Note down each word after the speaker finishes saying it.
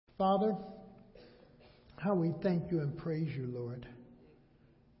Father, how we thank you and praise you, Lord.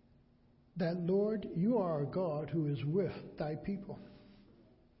 That, Lord, you are a God who is with thy people.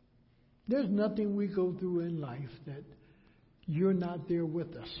 There's nothing we go through in life that you're not there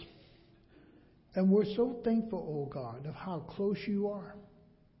with us. And we're so thankful, oh God, of how close you are.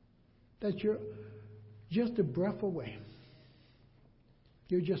 That you're just a breath away.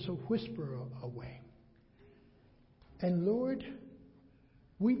 You're just a whisper away. And Lord,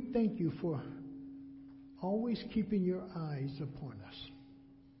 we thank you for always keeping your eyes upon us.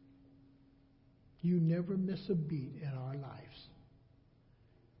 You never miss a beat in our lives.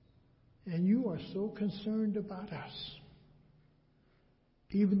 And you are so concerned about us.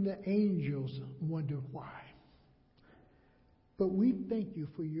 Even the angels wonder why. But we thank you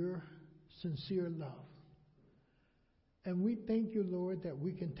for your sincere love. And we thank you, Lord, that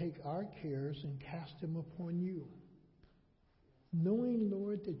we can take our cares and cast them upon you. Knowing,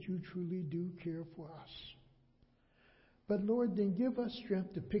 Lord, that you truly do care for us. But Lord, then give us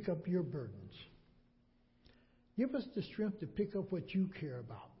strength to pick up your burdens. Give us the strength to pick up what you care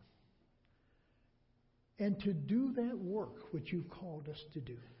about. And to do that work which you've called us to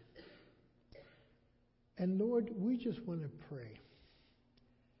do. And Lord, we just want to pray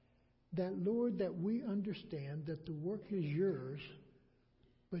that, Lord, that we understand that the work is yours,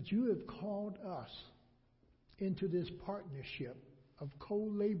 but you have called us into this partnership of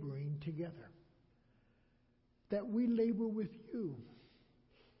co-laboring together. That we labor with you.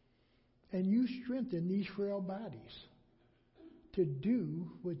 And you strengthen these frail bodies to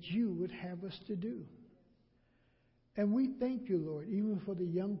do what you would have us to do. And we thank you, Lord, even for the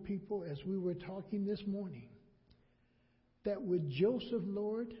young people as we were talking this morning, that with Joseph,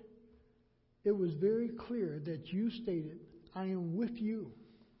 Lord, it was very clear that you stated, I am with you.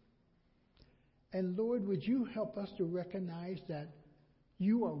 And Lord, would you help us to recognize that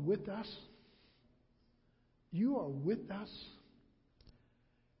you are with us? You are with us.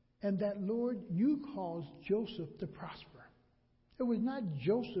 And that, Lord, you caused Joseph to prosper. It was not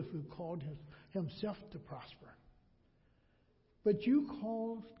Joseph who called himself to prosper. But you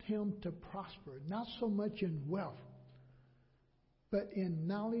called him to prosper, not so much in wealth, but in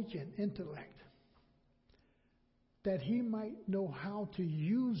knowledge and intellect. That he might know how to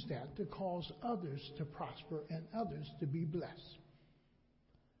use that to cause others to prosper and others to be blessed.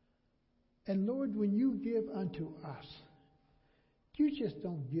 And Lord, when you give unto us, you just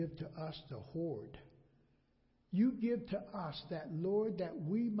don't give to us to hoard. You give to us that, Lord, that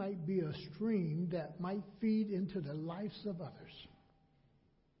we might be a stream that might feed into the lives of others.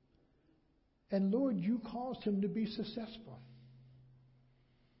 And Lord, you caused him to be successful.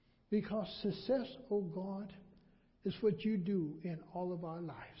 Because success, oh God, is what you do in all of our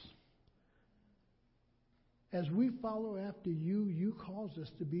lives. As we follow after you, you cause us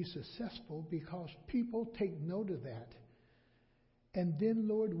to be successful because people take note of that. And then,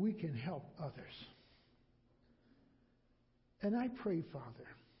 Lord, we can help others. And I pray, Father,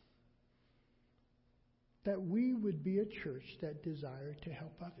 that we would be a church that desired to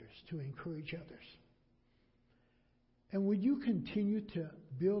help others, to encourage others. And would you continue to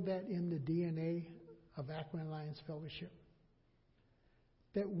build that in the DNA of Akron Alliance Fellowship?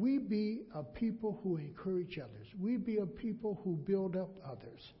 That we be a people who encourage others. We be a people who build up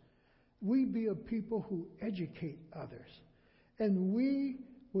others. We be a people who educate others. And we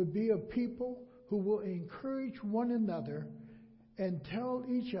would be a people who will encourage one another and tell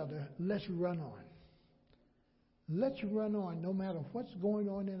each other, let's run on. Let's run on no matter what's going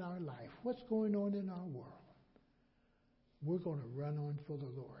on in our life, what's going on in our world. We're going to run on for the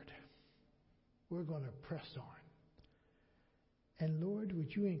Lord. We're going to press on. And Lord,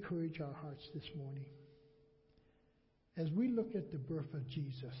 would you encourage our hearts this morning? As we look at the birth of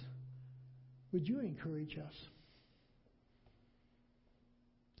Jesus, would you encourage us?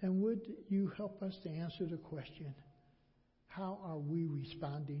 And would you help us to answer the question, how are we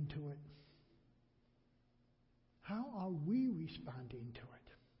responding to it? How are we responding to it?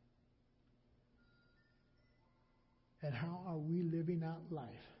 And how are we living out life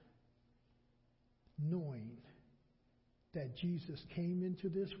knowing that Jesus came into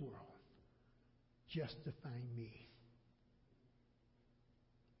this world just to find me?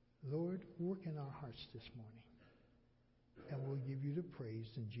 Lord, work in our hearts this morning. And we'll give you the praise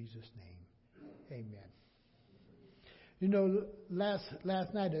in Jesus' name. Amen. You know,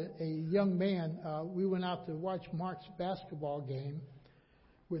 last night, a young man, we went out to watch Mark's basketball game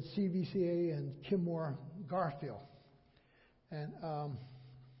with CVCA and Kimmore Garfield. And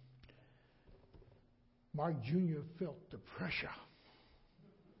Mark Jr. felt the pressure.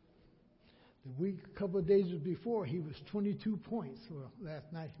 A couple of days before, he was 22 points. Well,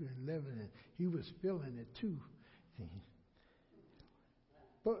 last night he was 11, and he was feeling it too.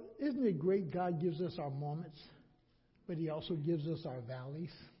 But isn't it great God gives us our moments, but He also gives us our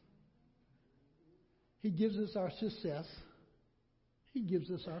valleys? He gives us our success. He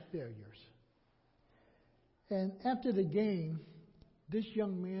gives us our failures. And after the game, this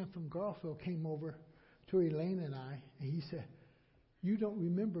young man from Garfield came over to Elaine and I, and he said, "You don't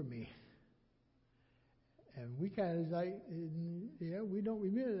remember me." And we kind of like, "Yeah, we don't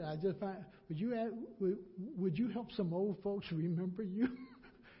remember it." I just find, would you help some old folks remember you?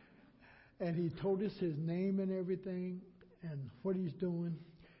 And he told us his name and everything and what he's doing.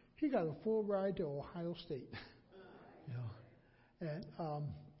 He got a full ride to Ohio State. You know, and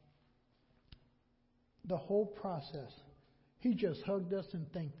the whole process, he just hugged us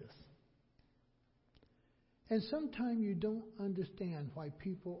and thanked us. And sometimes you don't understand why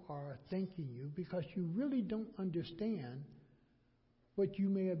people are thanking you because you really don't understand what you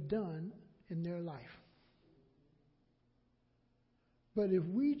may have done in their life. But if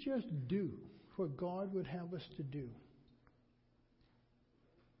we just do what God would have us to do,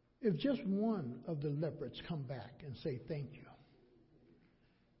 if just one of the leopards come back and say thank you,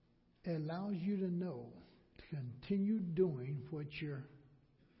 it allows you to know to continue doing what you're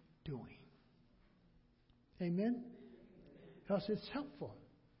doing. Amen? Because it's helpful.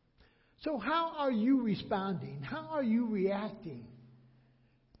 So how are you responding? How are you reacting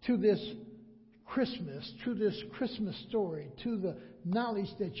to this Christmas, to this Christmas story, to the knowledge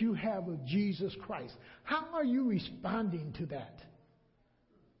that you have of Jesus Christ? How are you responding to that?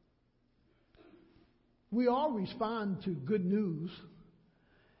 We all respond to good news.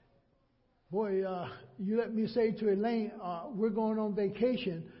 Boy, you let me say to Elaine, we're going on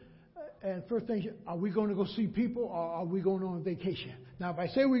vacation. And first thing, are we going to go see people or are we going on vacation? Now, if I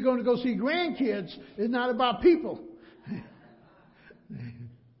say we're going to go see grandkids, it's not about people.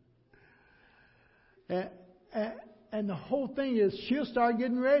 And the whole thing is she'll start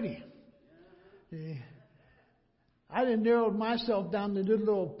getting ready. I didn't narrow myself down to this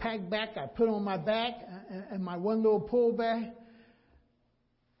little pack back I put on my back and my one little pull bag.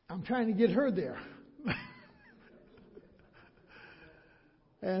 I'm trying to get her there.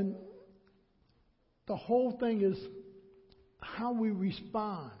 And the whole thing is how we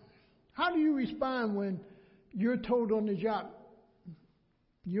respond. How do you respond when you're told on the job,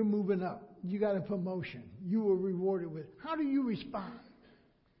 you're moving up, you got a promotion, you were rewarded with? How do you respond?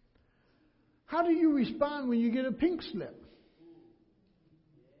 How do you respond when you get a pink slip?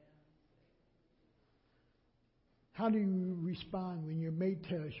 How do you respond when your mate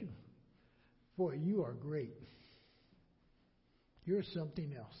tells you, boy, you are great. You're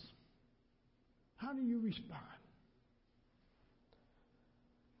something else. How do you respond?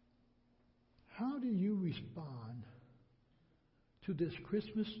 How do you respond to this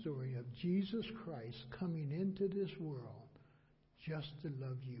Christmas story of Jesus Christ coming into this world just to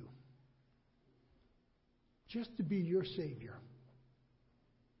love you? Just to be your Savior.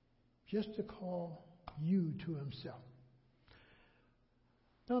 Just to call you to Himself.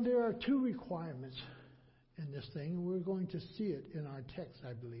 Now, there are two requirements in this thing, and we're going to see it in our text,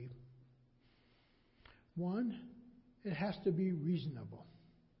 I believe. One, it has to be reasonable.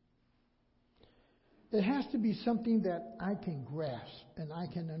 It has to be something that I can grasp and I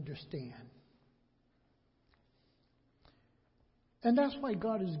can understand. And that's why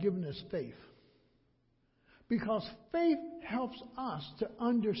God has given us faith. Because faith helps us to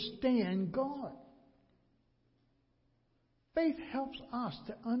understand God. Faith helps us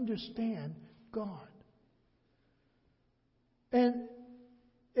to understand God. And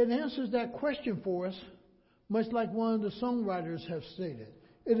it answers that question for us, much like one of the songwriters have stated.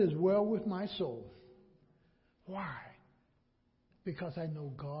 It is well with my soul. Why? Because I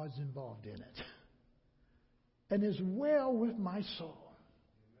know God's involved in it. And it's well with my soul.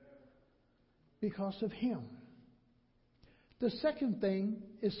 Because of Him. The second thing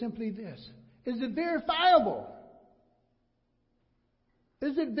is simply this. Is it verifiable?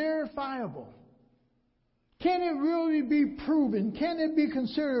 Is it verifiable? Can it really be proven? Can it be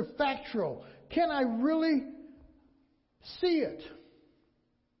considered factual? Can I really see it?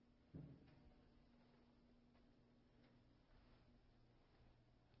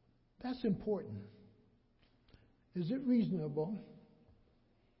 That's important. Is it reasonable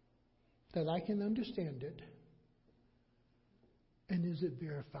that I can understand it? And is it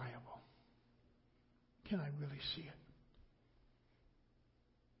verifiable? Can I really see it?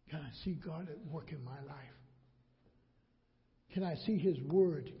 Can I see God at work in my life? Can I see His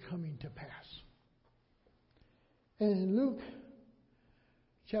Word coming to pass? And in Luke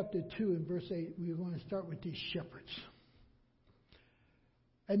chapter 2 and verse 8, we're going to start with these shepherds.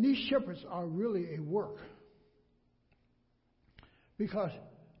 And these shepherds are really a work. Because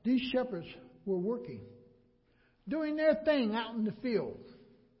these shepherds were working, doing their thing out in the field,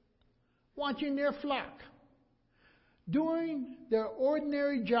 watching their flock, doing their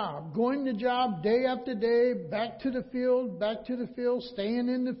ordinary job, going to job day after day, back to the field, staying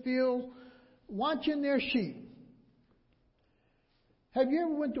in the field, watching their sheep. Have you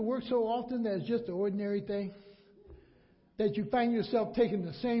ever went to work so often that it's just an ordinary thing? That you find yourself taking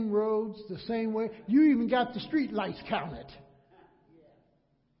the same roads, the same way? You even got the street lights counted.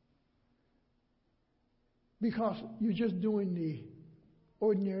 Because you're just doing the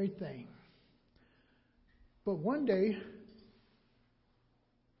ordinary thing. But one day,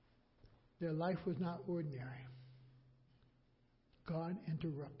 their life was not ordinary. God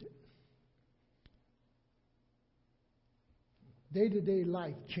interrupted. Day-to-day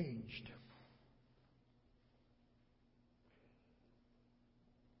life changed.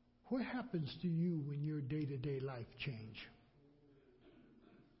 What happens to you when your day-to-day life change?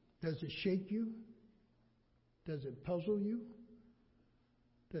 Does it shake you? Does it puzzle you?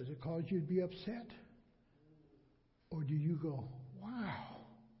 Does it cause you to be upset? Or do you go, wow,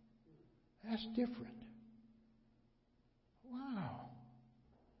 that's different. Wow.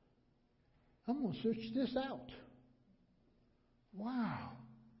 I'm going to search this out. Wow.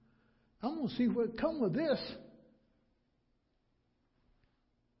 I'm going to see what come with this.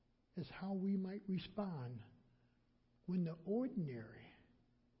 Is how we might respond when the ordinary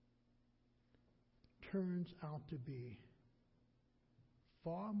turns out to be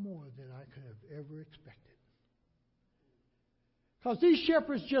far more than I could have ever expected. Because these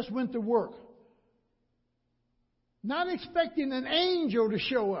shepherds just went to work, not expecting an angel to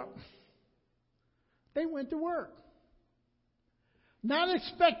show up. They went to work. Not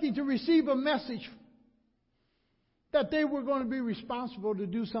expecting to receive a message that they were going to be responsible to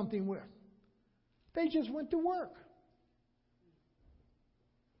do something with. They just went to work.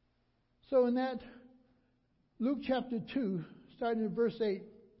 So in that Luke chapter 2, starting in verse 8,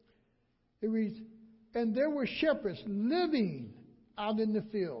 it reads, "And there were shepherds living out in the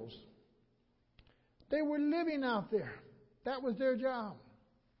fields." They were living out there. That was their job.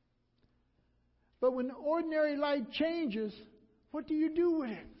 But when ordinary life changes, what do you do with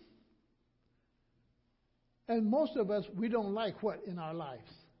it? And most of us, we don't like what in our lives?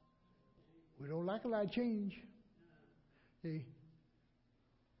 We don't like a lot of change. See?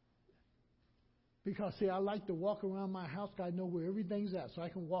 Because, I like to walk around my house. I know where everything's at, so I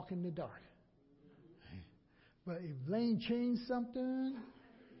can walk in the dark. But if Lane changed something,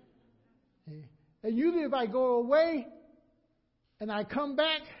 and usually if I go away and I come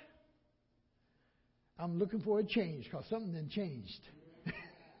back, I'm looking for a change because something then changed.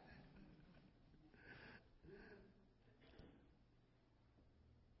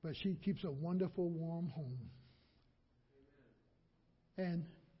 But she keeps a wonderful, warm home. And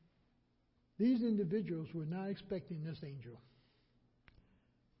these individuals were not expecting this angel.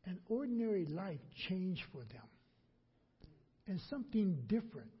 An ordinary life changed for them. And something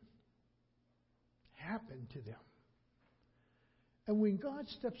different happened to them. And when God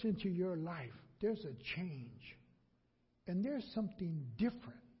steps into your life, there's a change. And there's something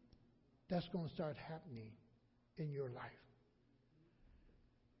different that's going to start happening in your life.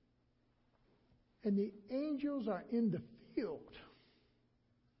 And the angels are in the field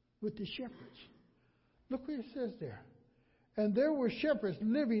with the shepherds. Look what it says there. "And there were shepherds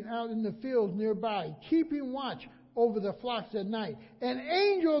living out in the fields nearby, keeping watch over the flocks at night. An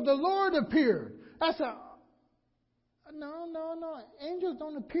angel of the Lord appeared." I said, no. Angels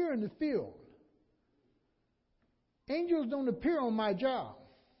don't appear in the field. Angels don't appear on my job.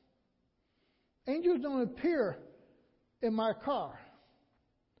 Angels don't appear in my car.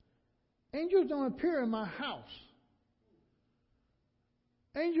 Angels don't appear in my house.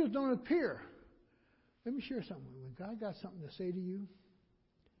 Angels don't appear. Let me share something. When God got something to say to you,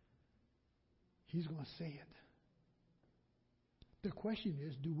 He's going to say it. The question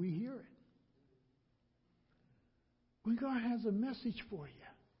is, do we hear it? When God has a message for you,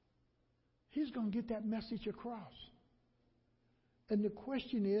 He's going to get that message across. And the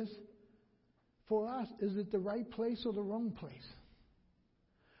question is, for us, is it the right place or the wrong place?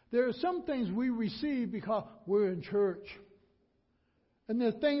 There are some things we receive because we're in church. And there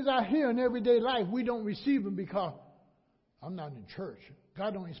are things I hear in everyday life, we don't receive them because I'm not in church.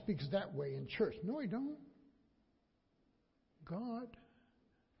 God only speaks that way in church. No, He don't. God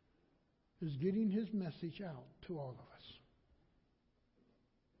is getting His message out to all of us.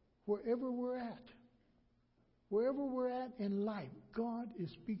 Wherever we're at. Wherever we're at in life, God is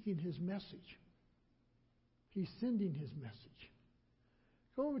speaking His message. He's sending His message.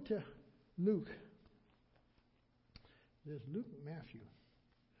 Go over to Luke. There's Luke and Matthew.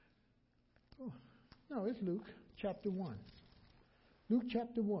 Oh, no, it's Luke chapter 1. Luke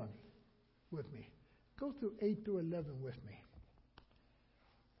chapter 1 with me. Go through 8 through 11 with me.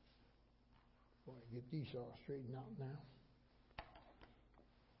 Before I get these all straightened out now.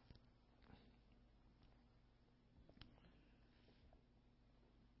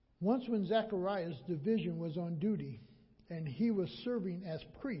 Once when Zacharias' division was on duty, and he was serving as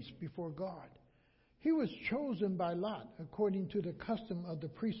priest before God, he was chosen by lot, according to the custom of the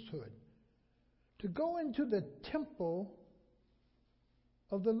priesthood, to go into the temple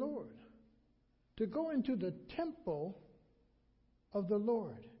of the Lord. To go into the temple of the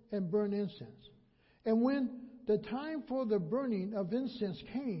Lord and burn incense. And when the time for the burning of incense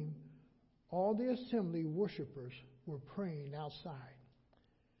came, all the assembly worshipers were praying outside.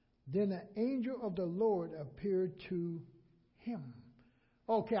 Then an angel of the Lord appeared to him.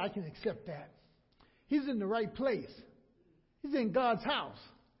 Okay, I can accept that. He's in the right place. He's in God's house.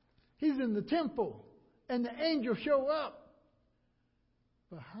 He's in the temple. And the angel show up.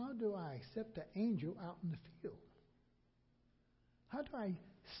 But how do I accept the angel out in the field? How do I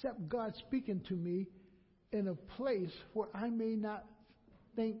accept God speaking to me in a place where I may not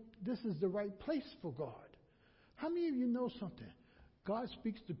think this is the right place for God? How many of you know something? God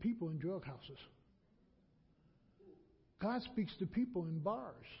speaks to people in drug houses. God speaks to people in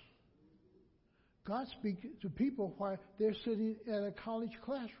bars. God speaks to people while they're sitting at a college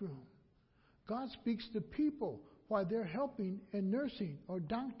classroom. God speaks to people while they're helping in nursing or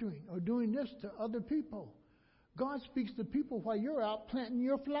doctoring or doing this to other people. God speaks to people while you're out planting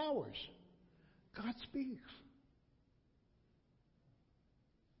your flowers. God speaks.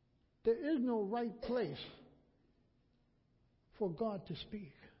 There is no right place for God to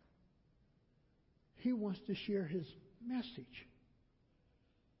speak. He wants to share His message.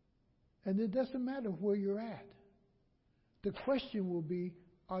 And it doesn't matter where you're at. The question will be,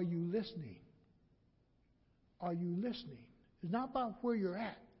 are you listening? Are you listening? It's not about where you're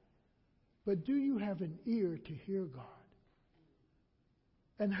at, but do you have an ear to hear God?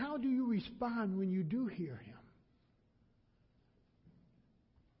 And how do you respond when you do hear Him?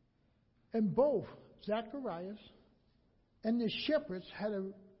 And both Zacharias and the shepherds had a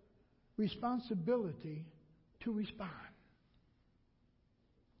responsibility to respond,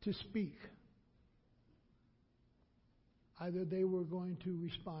 to speak. Either they were going to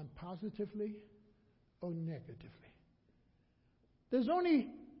respond positively or negatively. There's only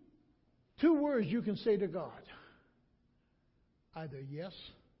two words you can say to God. Either yes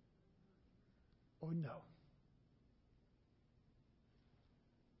or no.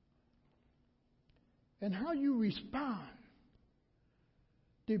 And how you respond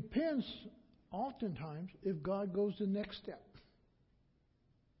depends oftentimes if God goes the next step.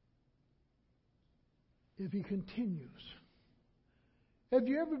 If He continues. Have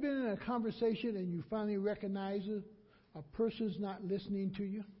you ever been in a conversation and you finally recognize a person's not listening to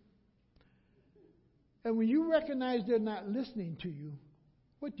you? And when you recognize they're not listening to you,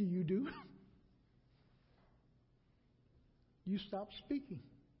 what do? You stop speaking.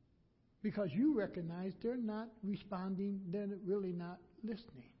 Because you recognize they're not responding, they're really not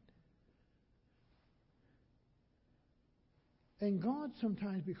listening. And God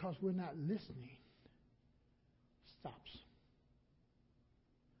sometimes, because we're not listening, stops.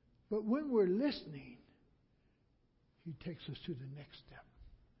 But when we're listening, He takes us to the next step,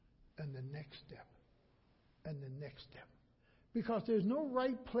 and the next step, and the next step. Because there's no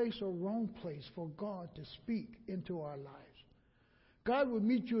right place or wrong place for God to speak into our lives. God will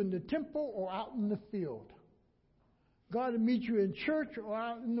meet you in the temple or out in the field. God will meet you in church or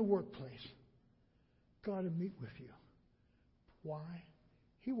out in the workplace. God will meet with you. Why?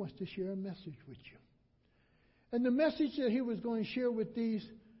 He wants to share a message with you. And the message that He was going to share with these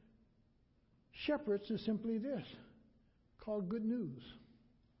shepherds is simply this, called good news.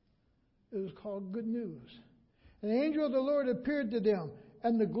 It was called good news. An angel of the Lord appeared to them,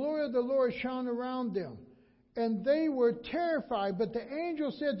 and the glory of the Lord shone around them. And they were terrified, but the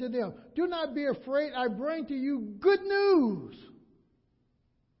angel said to them, "Do not be afraid, I bring to you good news."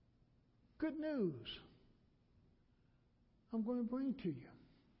 Good news. I'm going to bring to you.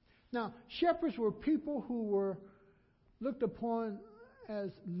 Now, shepherds were people who were looked upon as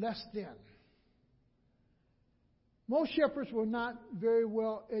less than. Most shepherds were not very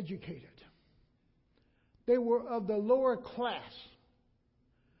well educated. They were of the lower class.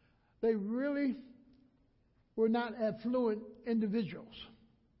 They really were not affluent individuals.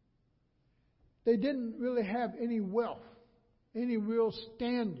 They didn't really have any wealth, any real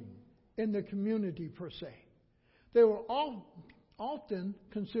standing in the community per se. They were often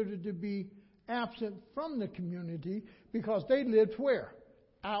considered to be absent from the community because they lived where?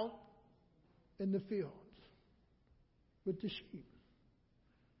 Out in the fields with the sheep.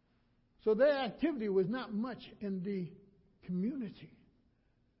 So their activity was not much in the community.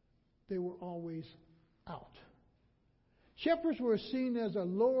 They were always out. Shepherds were seen as a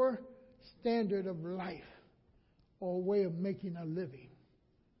lower standard of life or a way of making a living.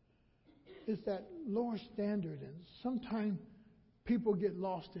 It's that lower standard, and sometimes people get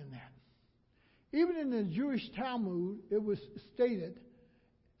lost in that. Even in the Jewish Talmud, it was stated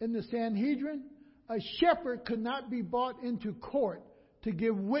in the Sanhedrin, a shepherd could not be brought into court to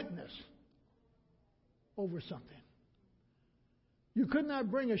give witness over something. You could not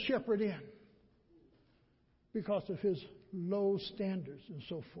bring a shepherd in because of his low standards and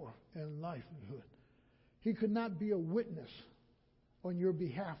so forth and livelihood. He could not be a witness on your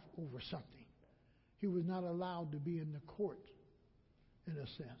behalf over something. He was not allowed to be in the court, in a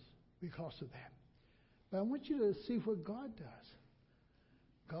sense, because of that. But I want you to see what God does.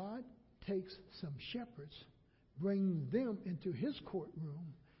 God takes some shepherds, brings them into his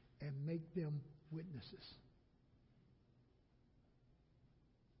courtroom, and make them witnesses.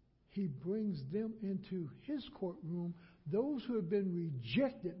 He brings them into his courtroom, those who have been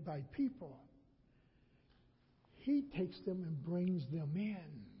rejected by people. He takes them and brings them in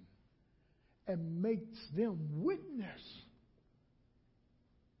and makes them witness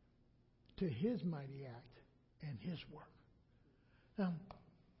to his mighty act and his work. Now,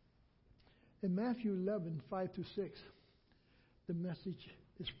 in Matthew 11, 5-6, the message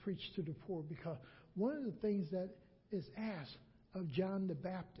is preached to the poor because one of the things that is asked of John the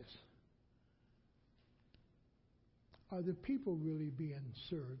Baptist, are the people really being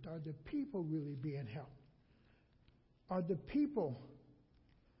served? Are the people really being helped? Are the people,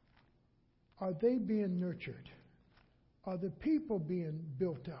 are they being nurtured? Are the people being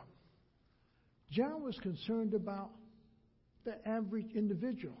built up? John was concerned about the average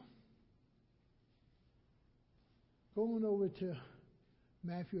individual. Going over to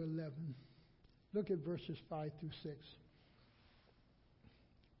Matthew 11, look at verses 5-6.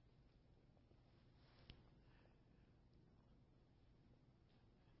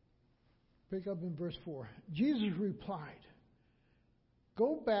 Pick up in verse 4. Jesus replied,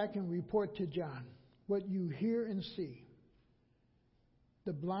 "Go back and report to John what you hear and see.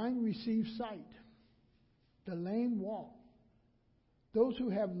 The blind receive sight. The lame walk. Those who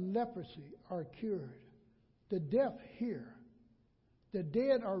have leprosy are cured. The deaf hear. The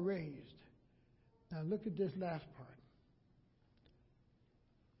dead are raised." Now look at this last part.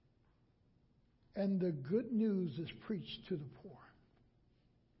 "And the good news is preached to the poor,"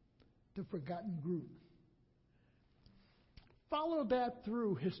 the forgotten group. Follow that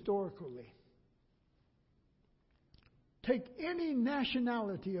through historically. Take any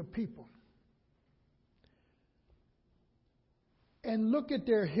nationality of people and look at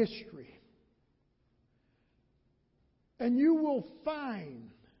their history. And you will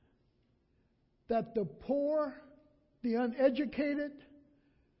find that the poor, the uneducated,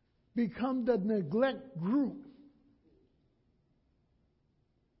 become the neglect group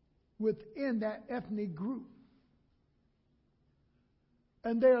within that ethnic group.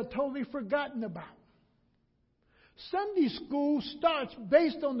 And they are totally forgotten about. Sunday school starts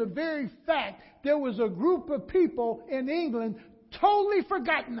based on the very fact there was a group of people in England totally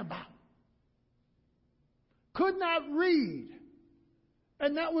forgotten about. Could not read.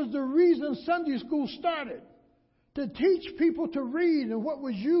 And that was the reason Sunday school started. To teach people to read, and what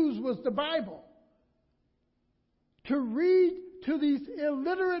was used was the Bible. To read to these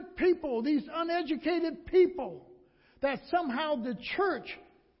illiterate people, these uneducated people, that somehow the church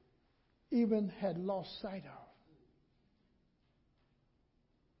even had lost sight of.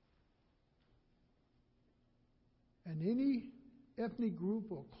 And any ethnic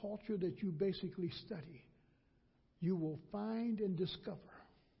group or culture that you basically study, you will find and discover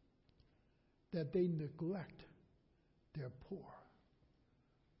that they neglect their poor,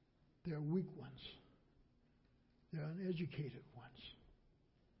 their weak ones, their uneducated ones.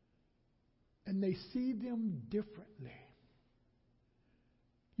 And they see them differently.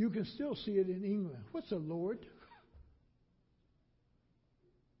 You can still see it in England. What's a lord?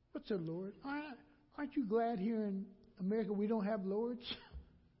 What's a lord? Aren't you glad here in America we don't have lords?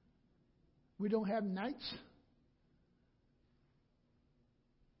 We don't have knights?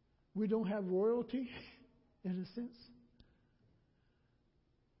 We don't have royalty, in a sense?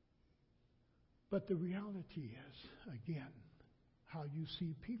 But the reality is, again, how you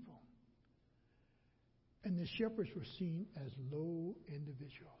see people. And the shepherds were seen as low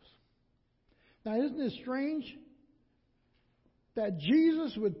individuals. Now, isn't it strange that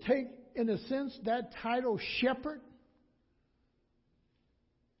Jesus would take, in a sense, that title, shepherd,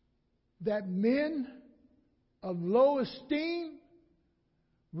 that men of low esteem,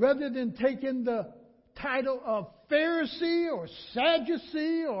 rather than taking the title of Pharisee or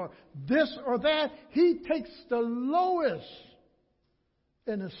Sadducee or this or that, he takes the lowest,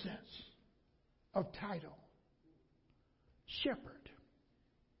 in a sense, of title. Shepherd.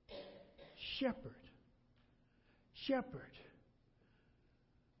 Shepherd. Shepherd.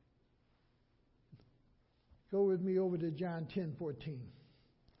 Go with me over to John 10:14.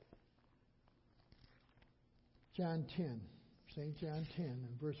 John 10. St. John 10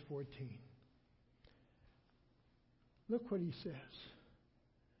 and verse 14. Look what he says.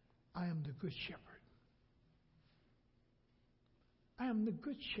 I am the good shepherd. I am the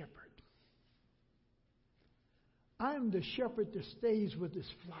good shepherd. I am the shepherd that stays with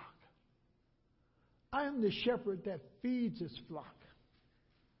his flock. I am the shepherd that feeds his flock.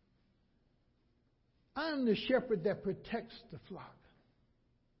 I am the shepherd that protects the flock.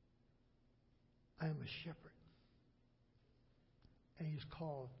 I am a shepherd. And he's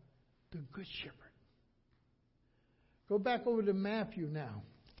called the Good Shepherd. Go back over to Matthew now.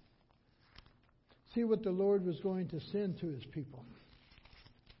 See what the Lord was going to send to his people.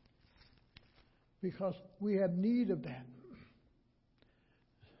 Because we have need of that.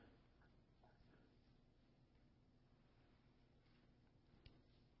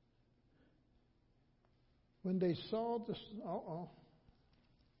 When they saw the...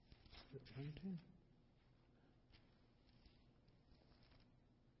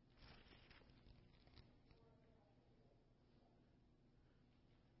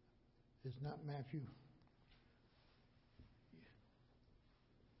 It's not Matthew.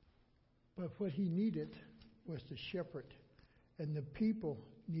 But what he needed was the shepherd. And the people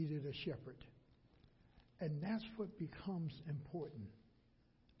needed a shepherd. And that's what becomes important.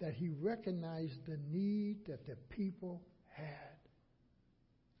 That he recognized the need that the people had.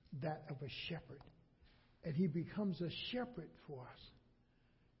 That of a shepherd. And he becomes a shepherd for us.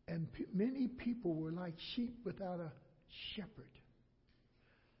 And many people were like sheep without a shepherd.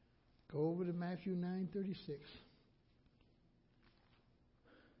 Go over to Matthew 9:36.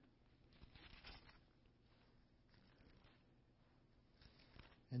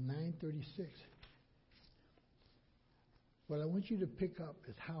 And 9:36. What I want you to pick up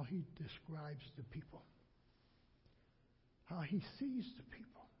is how he describes the people. How he sees the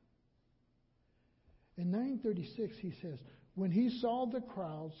people. In 9:36 he says, when he saw the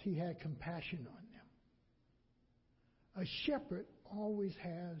crowds, he had compassion on them. A shepherd always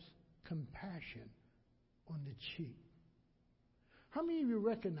has compassion on the sheep. How many of you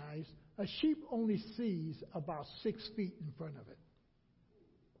recognize a sheep only sees about 6 feet in front of it?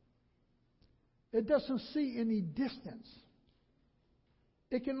 It doesn't see any distance.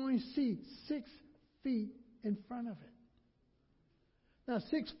 It can only see 6 feet in front of it. Now,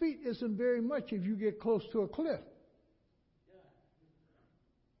 6 feet isn't very much if you get close to a cliff.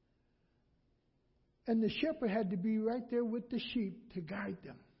 And the shepherd had to be right there with the sheep to guide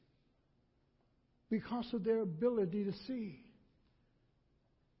them because of their ability to see.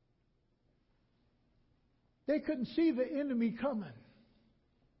 They couldn't see the enemy coming.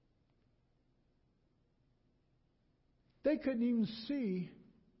 They couldn't even see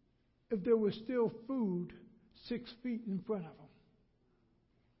if there was still food 6 feet in front of them.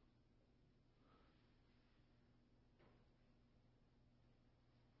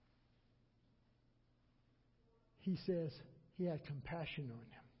 He says he had compassion on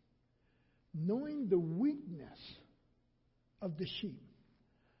them. Knowing the weakness of the sheep.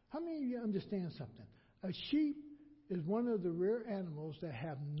 How many of you understand something? A sheep is one of the rare animals that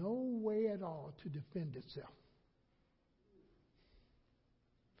have no way at all to defend itself.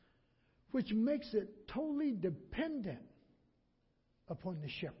 Which makes it totally dependent upon the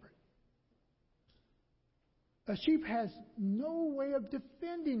shepherd. A sheep has no way of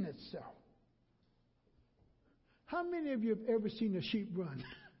defending itself. How many of you have ever seen a sheep run?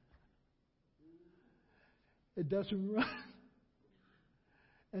 It doesn't run.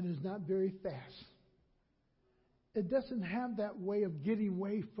 And is not very fast. It doesn't have that way of getting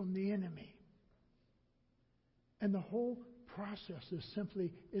away from the enemy. And the whole process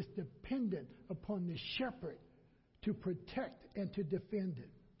is dependent upon the shepherd to protect and to defend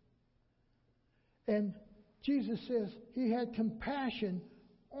it. And Jesus says he had compassion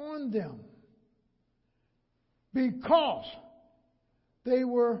on them because they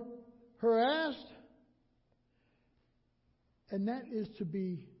were harassed, and that is to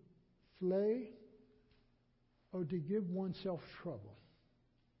be flay, or to give oneself trouble.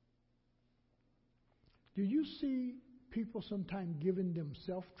 Do you see people sometimes giving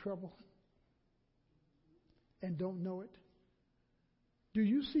themselves trouble and don't know it? Do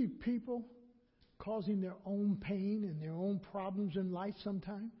you see people causing their own pain and their own problems in life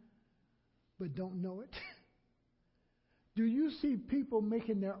sometimes, but don't know it? Do you see people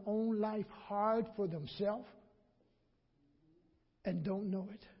making their own life hard for themselves and don't know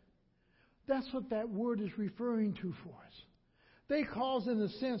it? That's what that word is referring to for us. They cause, in a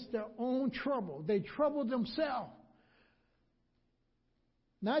sense, their own trouble. They trouble themselves.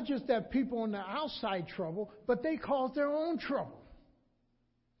 Not just that people on the outside trouble, but they cause their own trouble.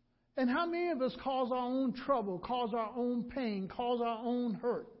 And how many of us cause our own trouble, cause our own pain, cause our own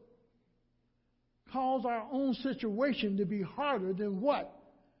hurt, cause our own situation to be harder than what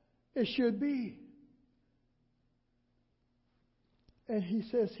it should be? And he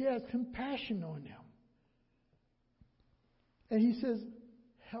says he has compassion on them. And he says,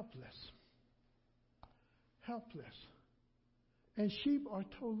 helpless. Helpless. And sheep are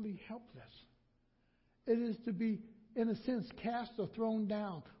totally helpless. It is to be, in a sense, cast or thrown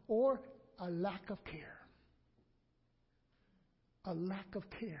down, or a lack of care. A lack of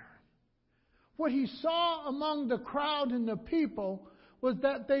care. What he saw among the crowd and the people was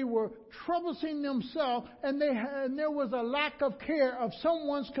that they were troublesome themselves, and there was a lack of care of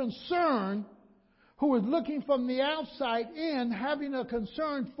someone's concern who was looking from the outside in, having a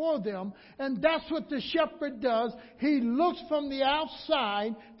concern for them. And that's what the shepherd does. He looks from the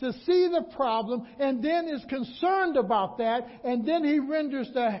outside to see the problem and then is concerned about that, and then he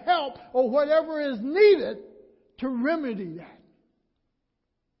renders the help or whatever is needed to remedy that.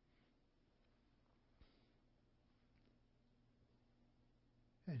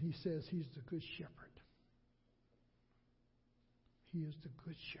 And he says he's the good shepherd. He is the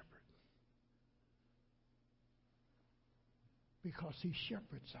good shepherd. Because he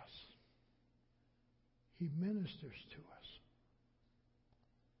shepherds us. He ministers to us.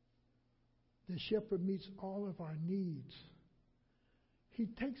 The shepherd meets all of our needs. He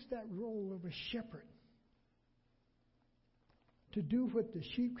takes that role of a shepherd to do what the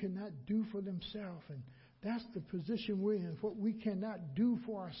sheep cannot do for themselves. And that's the position we're in, what we cannot do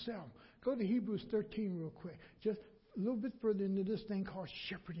for ourselves. Go to Hebrews 13 real quick. Just a little bit further into this thing called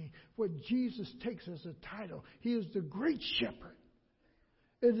shepherding, what Jesus takes as a title. He is the great shepherd.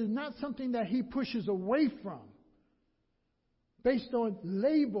 It is not something that he pushes away from based on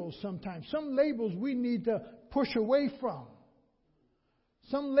labels sometimes. Some labels we need to push away from.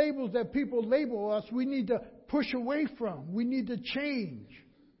 Some labels that people label us, we need to push away from. We need to change.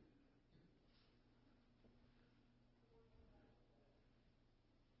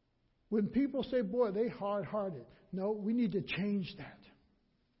 When people say, boy, they hard-hearted. No, we need to change that.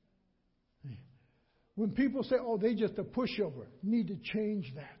 When people say, oh, they just a pushover, need to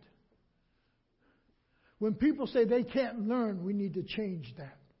change that. When people say they can't learn, we need to change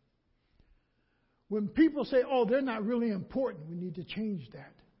that. When people say, oh, they're not really important, we need to change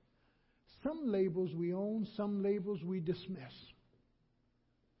that. Some labels we own, some labels we dismiss.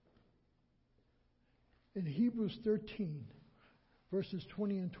 In Hebrews 13, verses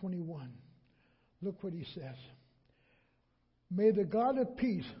 20 and 21, look what he says. May the God of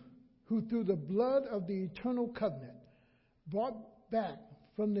peace, who through the blood of the eternal covenant brought back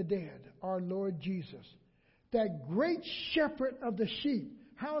from the dead our Lord Jesus, that great shepherd of the sheep.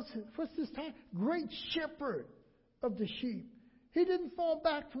 What's this time? Great shepherd of the sheep. He didn't fall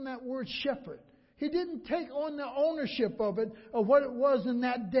back from that word shepherd. He didn't take on the ownership of it, of what it was in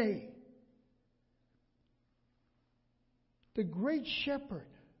that day. The great shepherd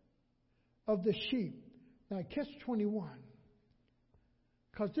of the sheep. Now catch 21.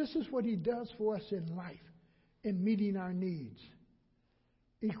 Because this is what he does for us in life, in meeting our needs.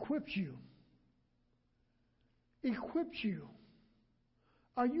 Equips you. Equips you.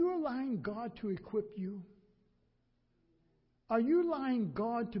 Are you allowing God to equip you? Are you allowing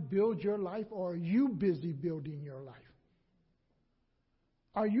God to build your life, or are you busy building your life?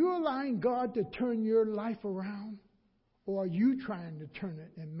 Are you allowing God to turn your life around, or are you trying to turn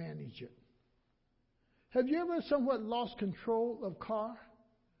it and manage it? Have you ever somewhat lost control of a car?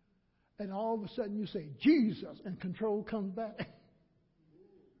 And all of a sudden you say, Jesus, and control comes back.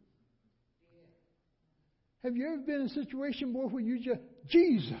 Have you ever been in a situation where you just,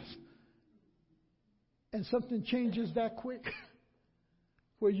 Jesus, and something changes that quick?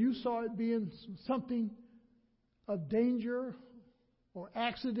 Where you saw it being something of danger or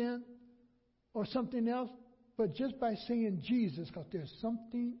accident or something else, but just by saying Jesus, because there's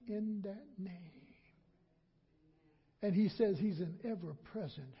something in that name. And he says he's an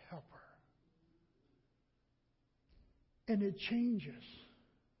ever-present helper. And it changes.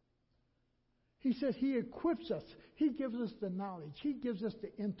 He says He equips us. He gives us the knowledge. He gives us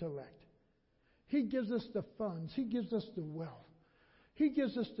the intellect. He gives us the funds. He gives us the wealth. He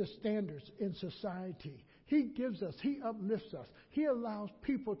gives us the standards in society. He gives us, He uplifts us. He allows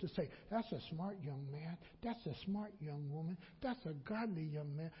people to say, that's a smart young man. That's a smart young woman. That's a godly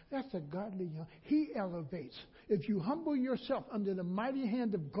young man. That's a godly young. He elevates. If you humble yourself under the mighty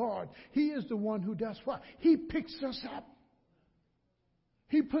hand of God, He is the one who does what? He picks us up.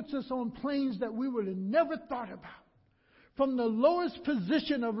 He puts us on planes that we would have never thought about. From the lowest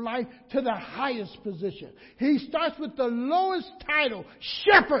position of life to the highest position. He starts with the lowest title,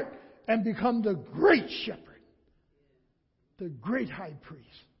 shepherd, and become the great shepherd. The great high priest.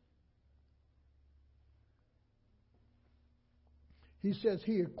 He says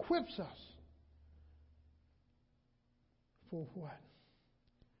He equips us for what?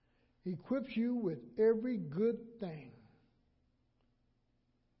 He equips you with every good thing.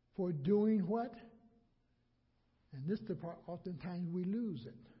 For doing what? And this is the part oftentimes we lose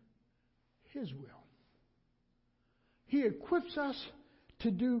it. His will. He equips us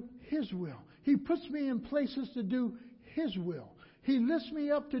to do His will. He puts me in places to do His will. He lifts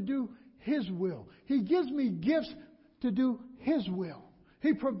me up to do His will. He gives me gifts to do His will.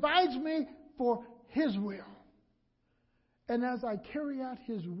 He provides me for His will. And as I carry out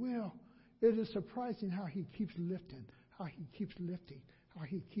His will, it is surprising how He keeps lifting, how He keeps lifting, how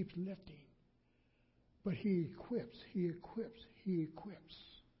He keeps lifting. But He equips, He equips, He equips.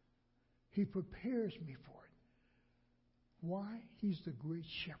 He prepares me for it. Why? He's the great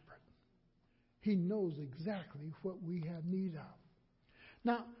shepherd. He knows exactly what we have need of.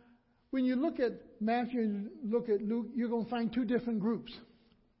 Now, when you look at Matthew and look at Luke, you're going to find two different groups.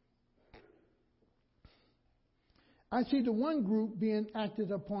 I see the one group being acted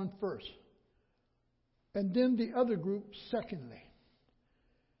upon first, and then the other group secondly.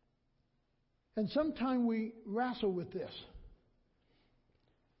 And sometimes we wrestle with this.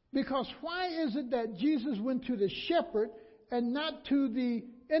 Because why is it that Jesus went to the shepherd and not to the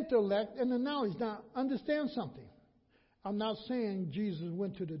intellect and the knowledge? Now, understand something. I'm not saying Jesus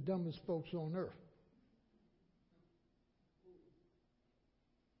went to the dumbest folks on earth.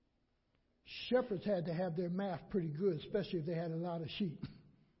 Shepherds had to have their math pretty good, especially if they had a lot of sheep.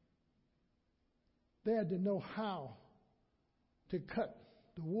 They had to know how to cut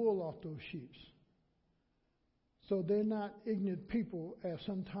the wool off those sheep. So they're not ignorant people, as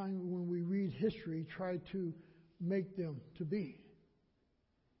sometimes when we read history, try to make them to be.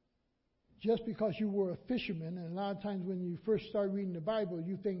 Just because you were a fisherman, and a lot of times when you first start reading the Bible,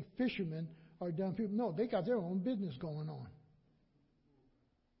 you think fishermen are dumb people. No, they got their own business going on.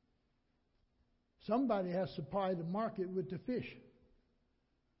 Somebody has supplied the market with the fish.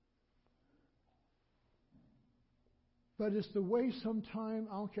 But it's the way sometimes,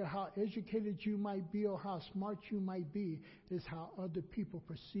 I don't care how educated you might be or how smart you might be, is how other people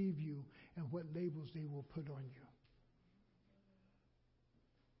perceive you and what labels they will put on you.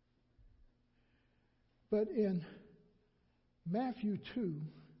 But in Matthew 2,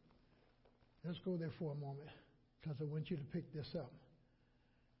 let's go there for a moment, because I want you to pick this up.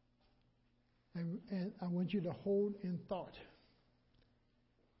 And I want you to hold in thought.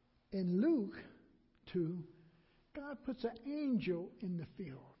 In Luke 2, God puts an angel in the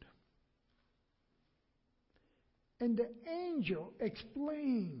field. And the angel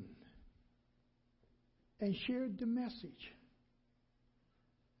explained and shared the message.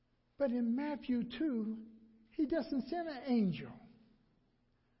 But in Matthew 2, He doesn't send an angel.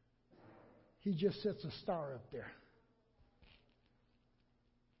 He just sets a star up there.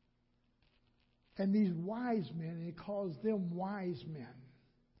 And these wise men, and He calls them wise men.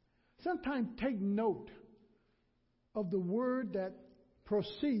 Sometimes take note of the word that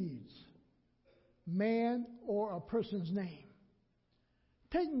precedes man or a person's name.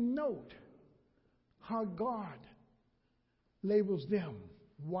 Take note how God labels them: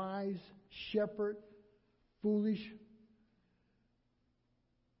 wise, shepherd, foolish.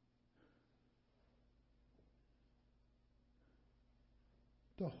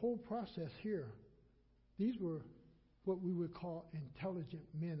 The whole process here, these were what we would call intelligent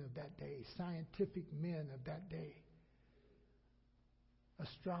men of that day, scientific men of that day.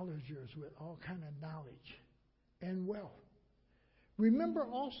 Astrologers with all kind of knowledge and wealth. Remember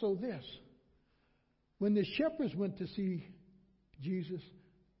also this: when the shepherds went to see Jesus,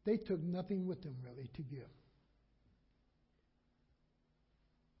 they took nothing with them really to give.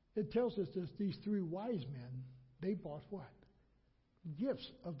 It tells us that these three wise men, they bought what? Gifts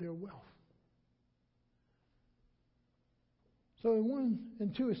of their wealth. So in 1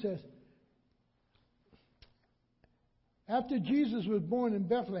 and 2 it says, After Jesus was born in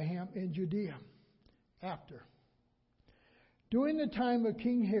Bethlehem in Judea, during the time of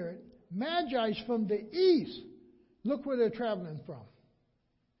King Herod, Magi from the east, look where they're traveling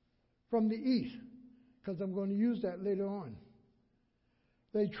from the east, because I'm going to use that later on.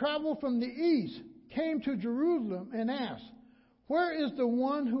 They traveled from the east, came to Jerusalem and asked, "Where is the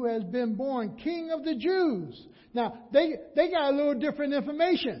one who has been born King of the Jews?" Now, they got a little different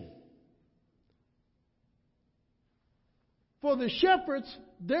information. For the shepherds,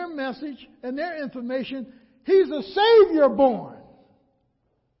 their message and their information, he's a Savior born.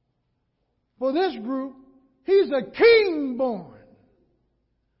 For this group, he's a King born.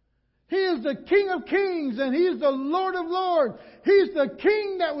 He is the King of Kings and he is the Lord of Lords. He's the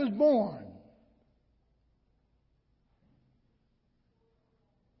King that was born.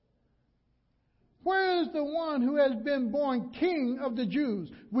 Where is the one who has been born King of the Jews?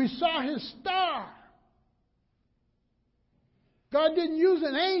 We saw his star. God didn't use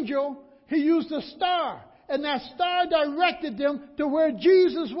an angel, he used a star. And that star directed them to where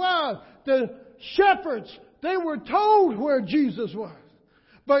Jesus was. The shepherds, they were told where Jesus was.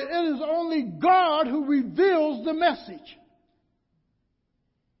 But it is only God who reveals the message.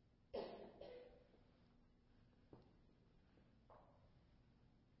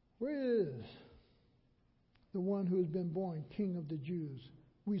 Where is the one who has been born King of the Jews?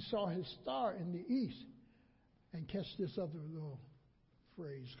 We saw his star in the east. And catch this other little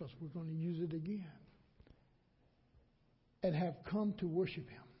phrase, because we're going to use it again. And have come to worship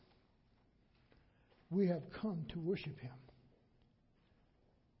him. We have come to worship him.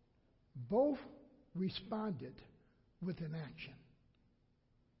 Both responded with an action.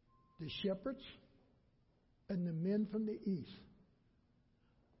 The shepherds and the men from the east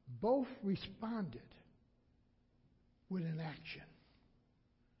both responded with an action.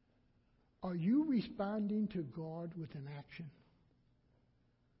 Are you responding to God with an action?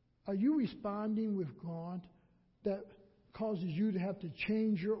 Are you responding with God that causes you to have to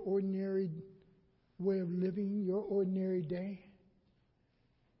change your ordinary way of living, your ordinary day?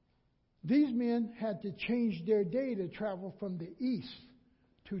 These men had to change their day to travel from the east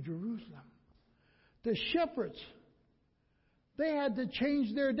to Jerusalem. The shepherds, they had to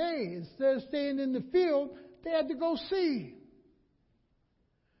change their day. Instead of staying in the field, they had to go see.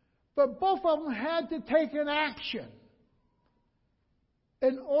 But both of them had to take an action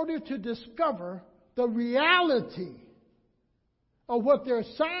in order to discover the reality of what their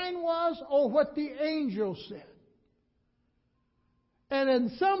sign was or what the angel said. And in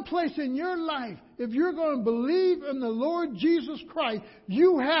some place in your life, if you're going to believe in the Lord Jesus Christ,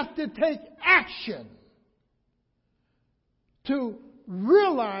 you have to take action to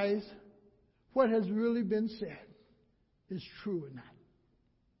realize what has really been said is true or not.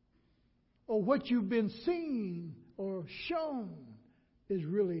 Or what you've been seen or shown is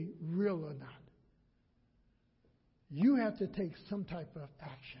really real or not. You have to take some type of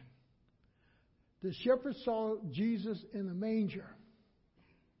action. The shepherds saw Jesus in a manger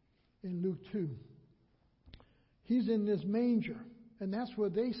in Luke 2. He's in this manger, and that's where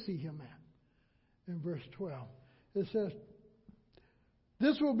they see him at. In verse 12, it says,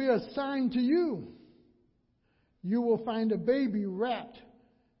 "This will be a sign to you. You will find a baby wrapped."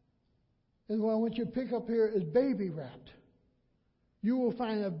 And what I want you to pick up here is baby wrapped. You will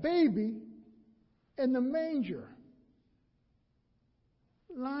find a baby in the manger.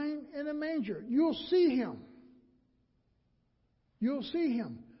 Lying in a manger. You'll see him. You'll see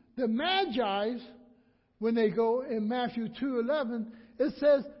him. The Magi, when they go in Matthew 2:11, it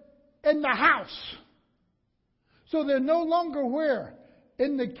says, in the house. So they're no longer where?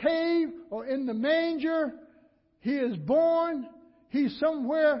 In the cave or in the manger. He is born. He's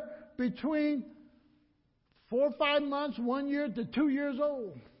somewhere between 4 or 5 months, 1 year to 2 years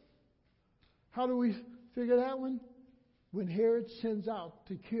old. How do we figure that one? When Herod sends out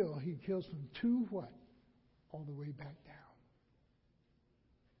to kill, he kills from 2 what? All the way back down.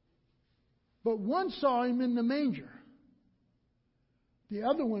 But one saw him in the manger. The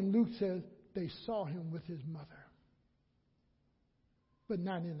other one, Luke says, they saw him with his mother. But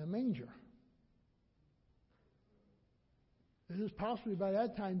not in the manger. It is possibly by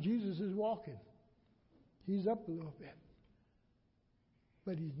that time Jesus is walking. He's up a little bit.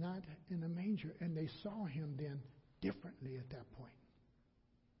 But he's not in a manger. And they saw him then differently at that point.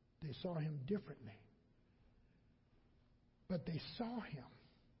 They saw him differently. But they saw him.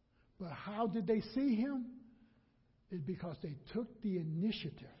 But how did they see him? It's because they took the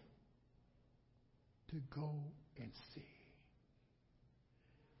initiative to go and see.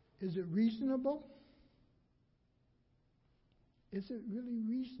 Is it reasonable? Is it really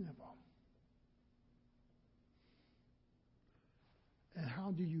reasonable And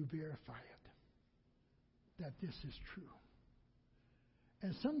how do you verify it? That this is true.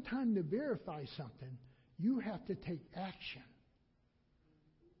 And sometimes to verify something, you have to take action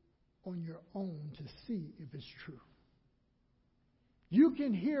on your own to see if it's true. You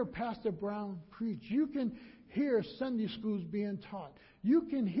can hear Pastor Brown preach. You can hear Sunday schools being taught. You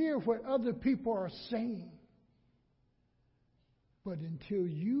can hear what other people are saying. But until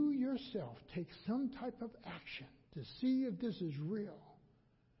you yourself take some type of action to see if this is real,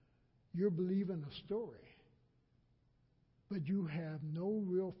 you're believing a story. But you have no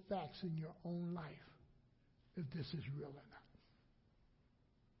real facts in your own life if this is real or not.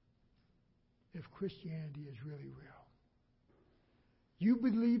 If Christianity is really real. You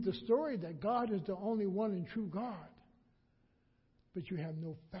believe the story that God is the only one and true God, but you have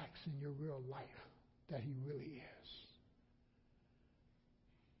no facts in your real life that He really is.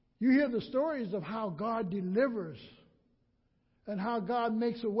 You hear the stories of how God delivers and how God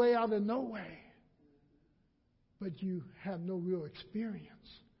makes a way out of no way, but you have no real experience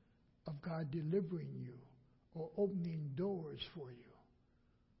of God delivering you or opening doors for you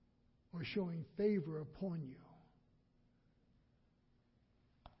or showing favor upon you.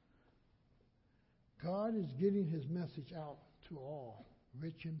 God is getting His message out to all,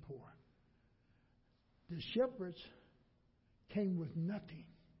 rich and poor. The shepherds came with nothing.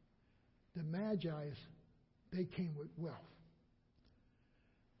 The Magi, they came with wealth.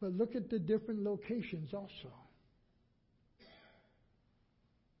 But look at the different locations also.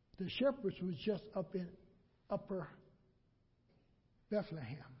 The shepherds was just up in upper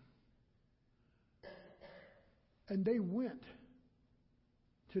Bethlehem. And they went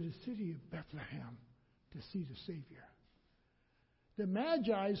to the city of Bethlehem to see the Savior. The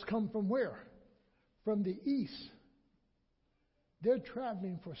Magi come from where? From the east. They're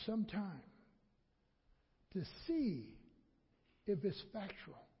traveling for some time to see if it's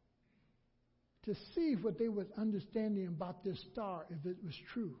factual, to see what they were understanding about this star, if it was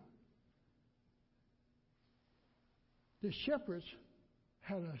true. The shepherds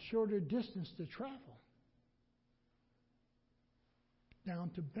had a shorter distance to travel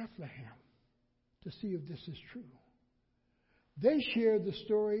down to Bethlehem to see if this is true. They shared the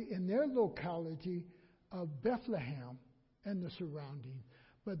story in their locality of Bethlehem and the surrounding.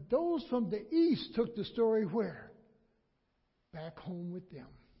 But those from the east took the story where? Back home with them.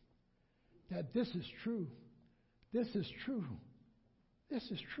 That this is true. This is true. This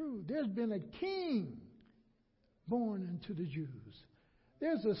is true. There's been a king born unto the Jews.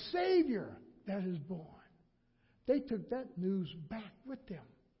 There's a Savior that is born. They took that news back with them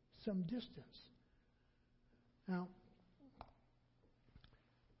some distance. Now,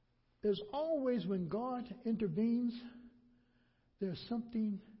 there's always, when God intervenes, there's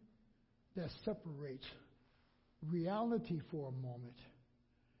something that separates reality for a moment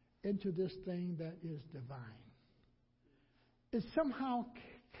into this thing that is divine. It somehow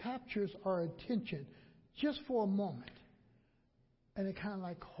captures our attention just for a moment, and it kind of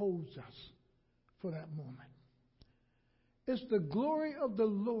like holds us for that moment. It's the glory of the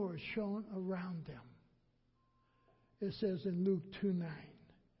Lord shone around them. It says in Luke 2:9.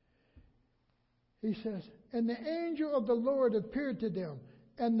 He says, and the angel of the Lord appeared to them,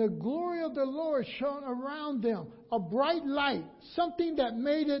 and the glory of the Lord shone around them, a bright light, something that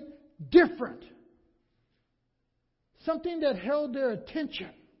made it different, something that held their attention,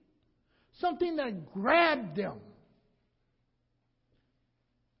 something that grabbed them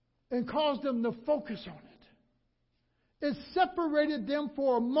and caused them to focus on it. It separated them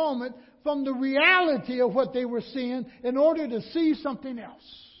for a moment from the reality of what they were seeing in order to see something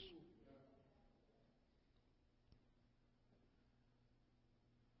else.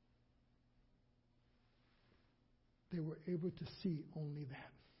 They were able to see only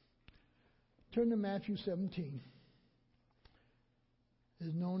that. Turn to Matthew 17.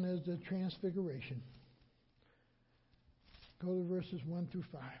 It's known as the Transfiguration. Go to verses 1 through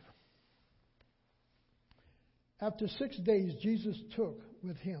 5. After 6 days, Jesus took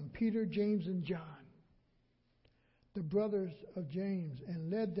with him Peter, James, and John, the brothers of James, and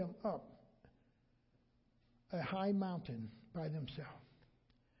led them up a high mountain by themselves.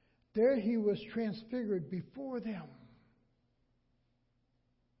 There he was transfigured before them.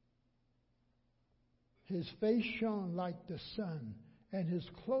 His face shone like the sun, and his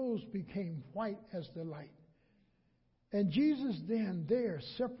clothes became white as the light. And Jesus then there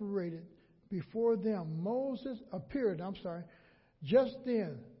separated before them just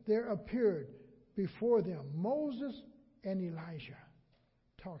then there appeared before them Moses and Elijah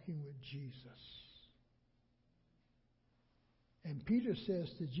talking with Jesus. And Peter says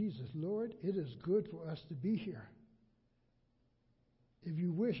to Jesus, Lord, it is good for us to be here. If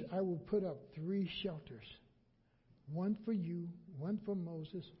you wish, I will put up 3 shelters. One for you, one for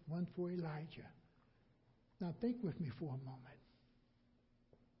Moses, one for Elijah. Now think with me for a moment.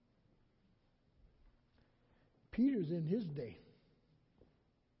 Peter's in his day.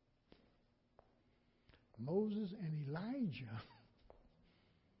 Moses and Elijah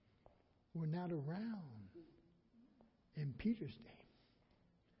were not around in Peter's day.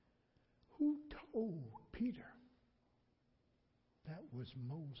 Who told Peter that was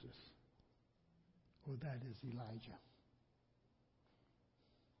Moses or that is Elijah?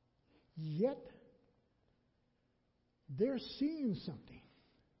 Yet, they're seeing something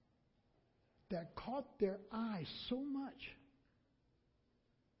that caught their eye so much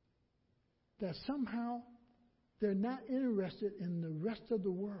that somehow they're not interested in the rest of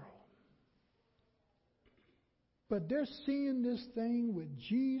the world. But they're seeing this thing with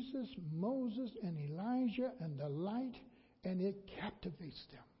Jesus, Moses, and Elijah and the light, and it captivates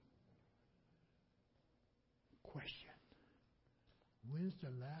them. Question. When's the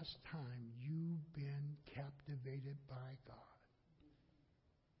last time you've been captivated by God?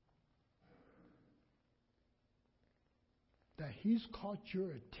 That He's caught your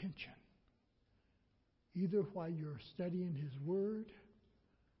attention, either while you're studying His Word,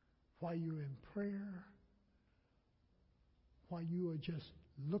 while you're in prayer, while you are just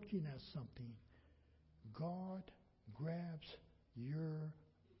looking at something. God grabs your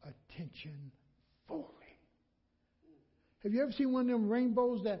attention fully. Have you ever seen one of them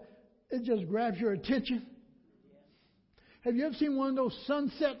rainbows that it just grabs your attention? Have you ever seen one of those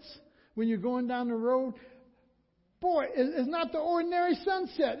sunsets when you're going down the road? Boy, it's not the ordinary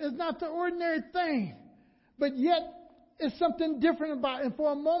sunset. It's not the ordinary thing. But yet, it's something different about it. And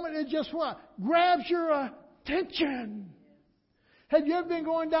for a moment, it just what? Grabs your attention. Have you ever been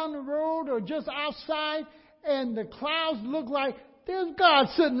going down the road or just outside and the clouds look like there's God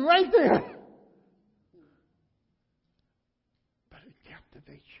sitting right there? But it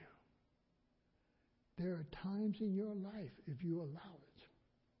captivates you. There are times in your life, if you allow it,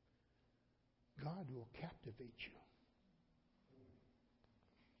 God will captivate you.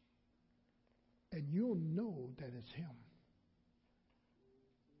 And you'll know that it's Him.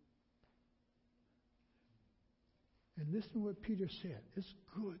 And listen to what Peter said. It's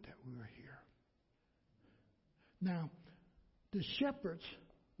good that we are here. Now, the shepherds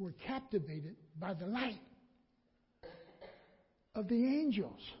were captivated by the light of the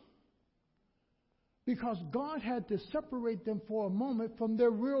angels. Because God had to separate them for a moment from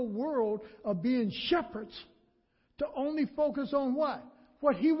their real world of being shepherds to only focus on what?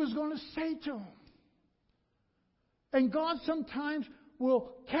 What He was going to say to them. And God sometimes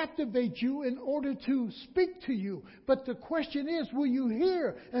will captivate you in order to speak to you. But the question is, will you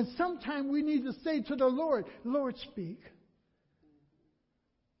hear? And sometimes we need to say to the Lord, Lord, speak.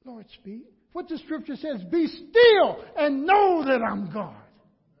 Lord, speak. What the Scripture says, be still and know that I'm God.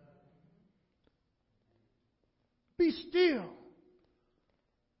 Be still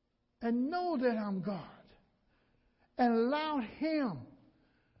and know that I'm God. And allow Him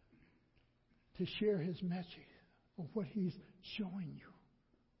to share His message of what He's showing you,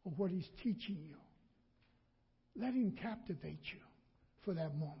 of what He's teaching you. Let Him captivate you for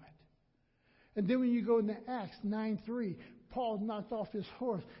that moment. And then when you go into Acts 9:3, Paul knocked off his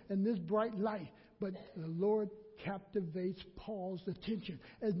horse and this bright light, but the Lord captivates Paul's attention.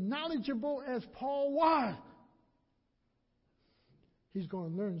 As knowledgeable as Paul was, he's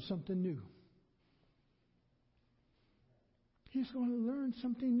going to learn something new. He's going to learn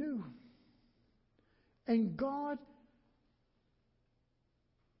something new. And God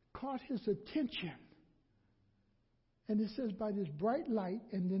caught his attention. And it says by this bright light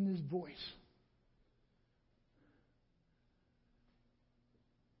and then his voice.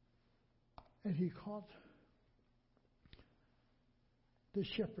 And he caught the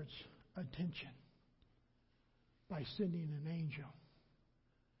shepherd's attention by sending an angel.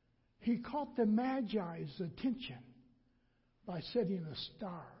 He caught the Magi's attention by setting a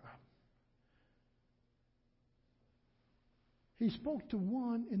star up. He spoke to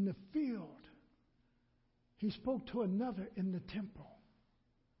one in the field. He spoke to another in the temple.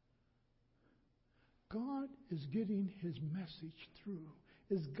 God is getting His message through.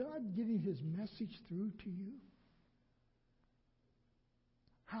 Is God getting His message through to you?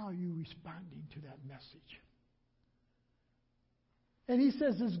 How are you responding to that message? And He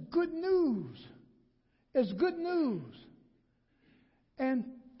says it's good news. It's good news. And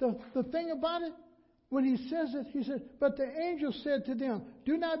the thing about it, when He says it, He said, but the angel said to them,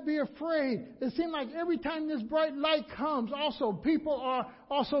 do not be afraid. It seems like every time this bright light comes, also people are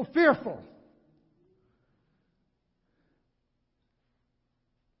also fearful.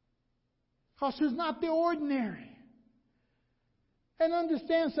 Because it's not the ordinary. And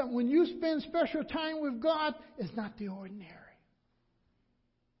understand something. When you spend special time with God, it's not the ordinary.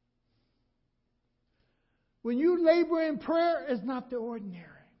 When you labor in prayer, it's not the ordinary.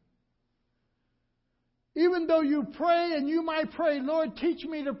 Even though you pray and you might pray, Lord, teach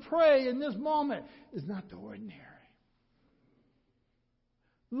me to pray in this moment, it's not the ordinary.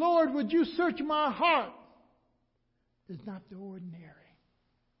 Lord, would you search my heart? It's not the ordinary.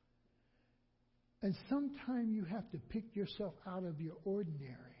 And sometimes you have to pick yourself out of your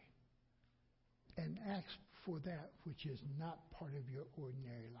ordinary and ask for that which is not part of your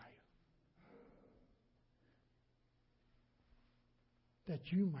ordinary life. That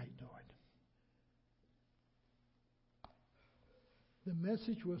you might know it. The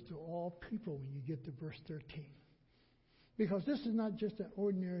message was to all people when you get to verse 13. Because this is not just an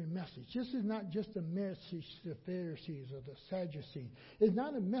ordinary message. This is not just a message to the Pharisees or the Sadducees. It's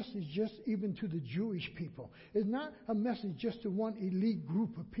not a message just even to the Jewish people. It's not a message just to one elite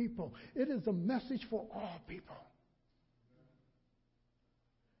group of people. It is a message for all people.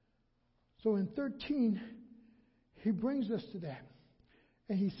 So in 13, he brings us to that.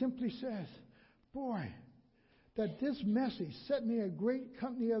 And he simply says, boy, that this message set me a great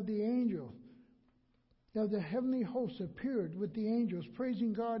company of the angels. Now the heavenly hosts appeared with the angels,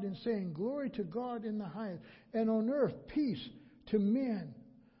 praising God and saying, glory to God in the highest, and on earth peace to men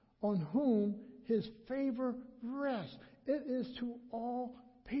on whom his favor rests. It is to all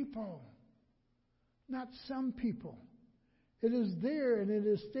people, not some people. It is there, and it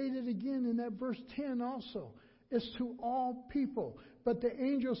is stated again in that verse 10 also. It's to all people. But the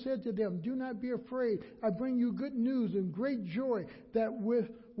angel said to them, do not be afraid. I bring you good news and great joy that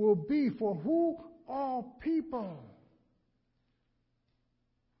will be for who? All people.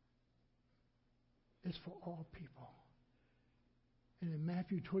 It's for all people. And in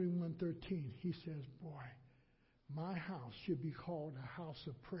Matthew 21:13, he says, boy, my house should be called a house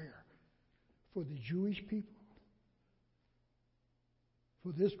of prayer for the Jewish people,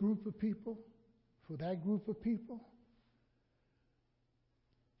 for this group of people, for that group of people.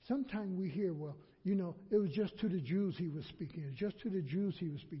 Sometimes we hear, well, you know, it was just to the Jews he was speaking. It was just to the Jews he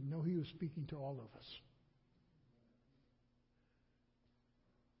was speaking. No, he was speaking to all of us.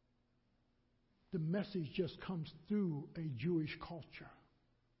 The message just comes through a Jewish culture.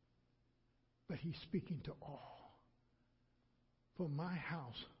 But he's speaking to all. For my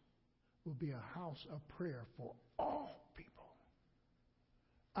house will be a house of prayer for all people.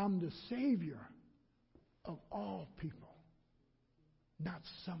 I'm the Savior of all people. Not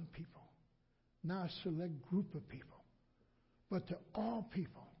some people, not a select group of people, but to all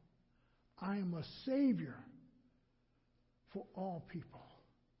people. I am a Savior for all people.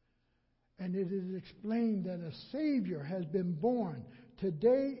 And it is explained that a Savior has been born.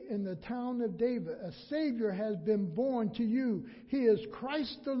 Today in the town of David, a Savior has been born to you. He is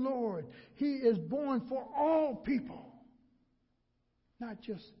Christ the Lord. He is born for all people, not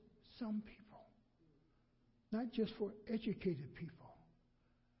just some people, not just for educated people.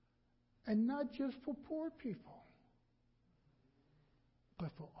 And not just for poor people, but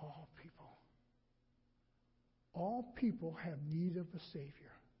for all people. All people have need of a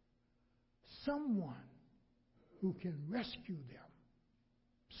Savior. Someone who can rescue them.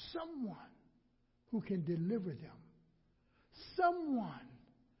 Someone who can deliver them. Someone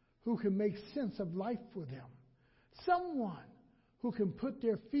who can make sense of life for them. Someone who can put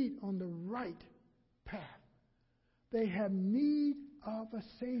their feet on the right path. They have need of a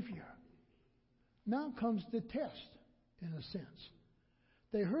Savior. Now comes the test, in a sense.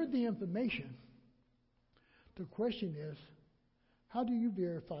 They heard the information. The question is, how do you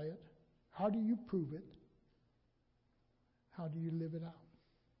verify it? How do you prove it? How do you live it out?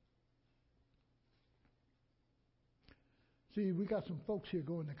 See, we got some folks here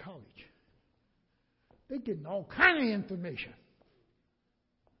going to college. They're getting all kind of information.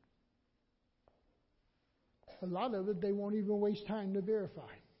 A lot of it they won't even waste time to verify.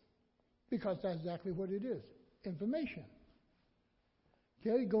 Because that's exactly what it is. Information.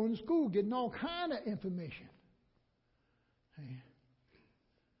 Okay, going to school, getting all kind of information. Hey.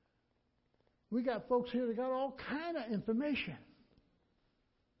 We got folks here that got all kind of information.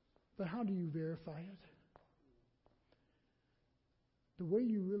 But how do you verify it? The way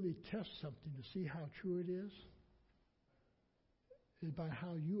you really test something to see how true it is by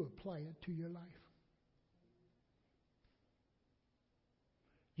how you apply it to your life.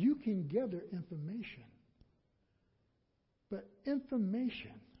 You can gather information, but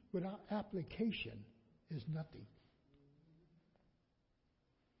information without application is nothing.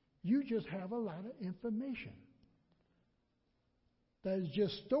 You just have a lot of information that is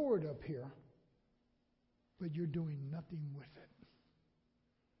just stored up here but you're doing nothing with it.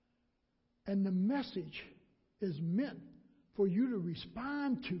 And the message is meant for you to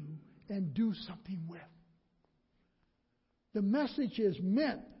respond to and do something with. The message is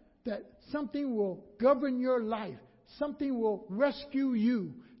meant that something will govern your life. Something will rescue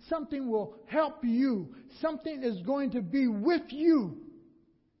you. Something will help you. Something is going to be with you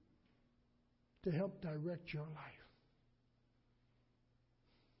to help direct your life.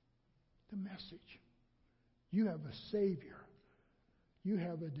 The message. You have a Savior. You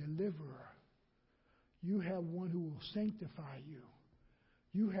have a deliverer. You have one who will sanctify you.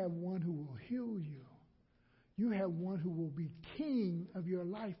 You have one who will heal you. You have one who will be king of your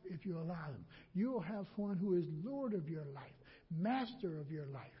life if you allow him. You will have one who is Lord of your life, master of your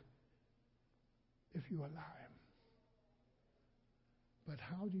life, if you allow him. But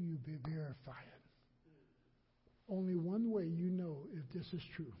how do you verify it? Only one way you know if this is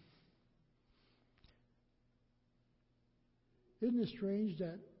true. Isn't it strange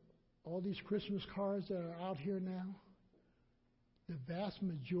that all these Christmas cards that are out here now, the vast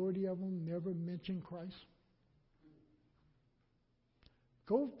majority of them never mention Christ?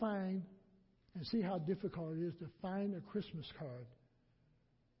 Go find and see how difficult it is to find a Christmas card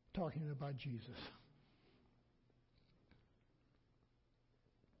talking about Jesus.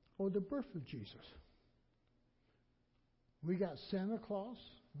 Or the birth of Jesus. We got Santa Claus.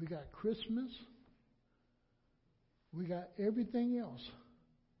 We got Christmas. We got everything else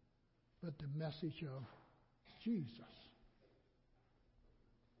but the message of Jesus.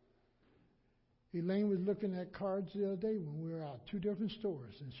 Elaine was looking at cards the other day when we were out, 2 different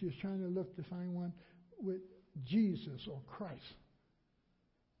stores, and she was trying to look to find one with Jesus or Christ.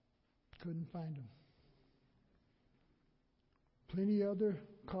 Couldn't find them. Plenty other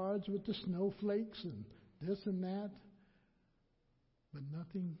cards with the snowflakes and this and that, but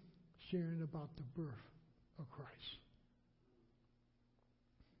nothing sharing about the birth of Christ.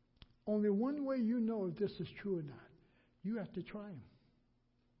 Only one way you know if this is true or not. You have to try them.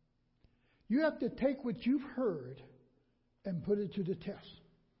 You have to take what you've heard and put it to the test.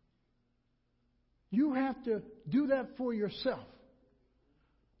 You have to do that for yourself.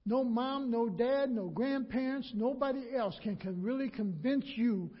 No mom, no dad, no grandparents, nobody else can really convince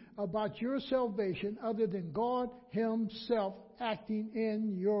you about your salvation other than God Himself acting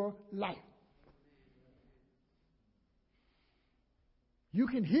in your life. You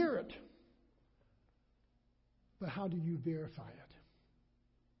can hear it, but how do you verify it?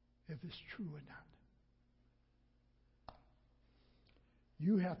 If it's true or not.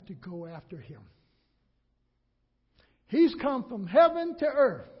 You have to go after Him. He's come from heaven to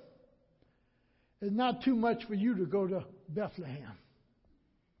earth. It's not too much for you to go to Bethlehem.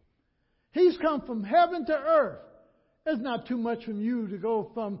 He's come from heaven to earth. It's not too much for you to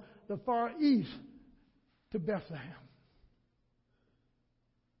go from the far east to Bethlehem.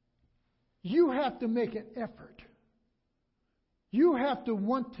 You have to make an effort. You have to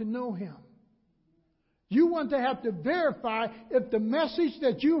want to know Him. You want to have to verify if the message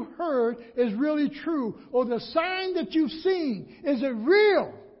that you heard is really true, or the sign that you've seen, is it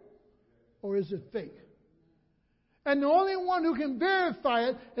real or is it fake? And the only one who can verify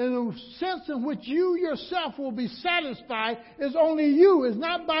it in a sense in which you yourself will be satisfied is only you. It's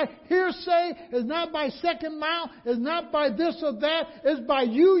not by hearsay. It's not by second mile. It's not by this or that. It's by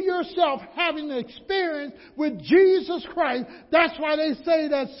you yourself having an experience with Jesus Christ. That's why they say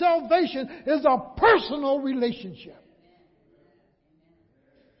that salvation is a personal relationship.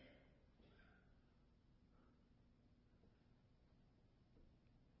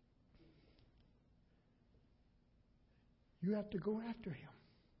 You have to go after Him.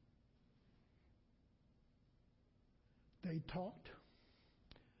 They talked.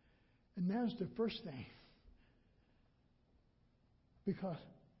 And that's the first thing. Because,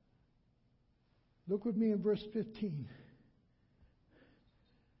 look with me in verse 15.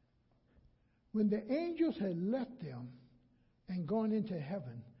 When the angels had left them and gone into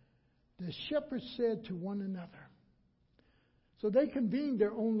heaven, the shepherds said to one another. So they convened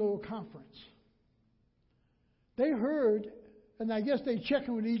their own little conference. They heard, and I guess they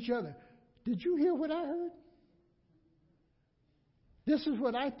checking with each other. Did you hear what I heard? This is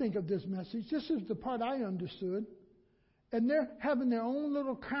what I think of this message. This is the part I understood. And they're having their own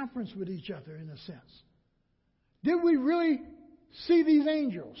little conference with each other in a sense. Did we really see these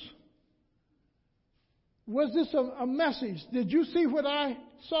angels? Was this a message? Did you see what I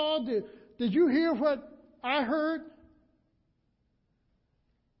saw? Did you hear what I heard?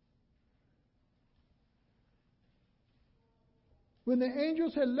 When the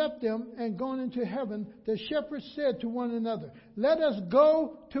angels had left them and gone into heaven, the shepherds said to one another, "Let us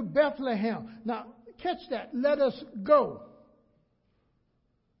go to Bethlehem." Now, catch that. Let us go.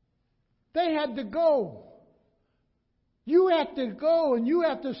 They had to go. You have to go and you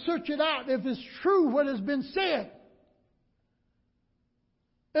have to search it out if it's true what has been said.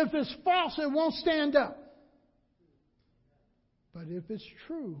 If it's false, it won't stand up. But if it's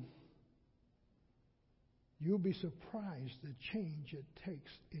true, you'll be surprised the change it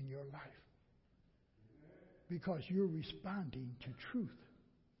takes in your life. Because you're responding to truth,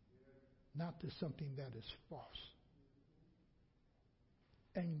 not to something that is false.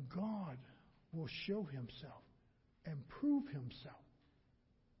 And God will show himself and prove himself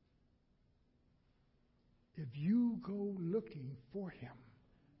if you go looking for him.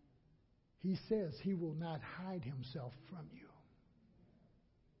 He says he will not hide himself from you.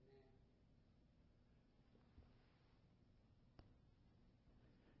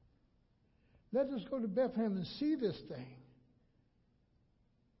 Let us go to Bethlehem and see this thing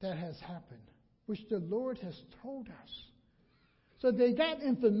that has happened, which the Lord has told us. So they got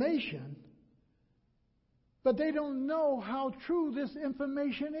information, but they don't know how true this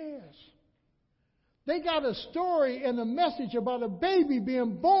information is. They got a story and a message about a baby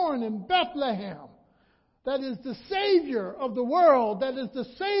being born in Bethlehem that is the Savior of the world, that is the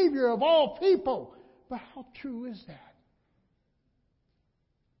Savior of all people. But how true is that?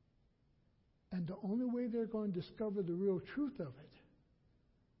 And the only way they're going to discover the real truth of it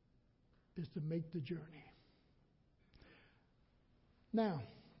is to make the journey. Now,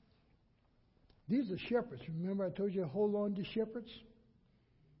 these are shepherds. Remember I told you to hold on to shepherds?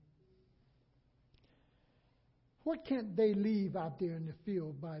 What can't they leave out there in the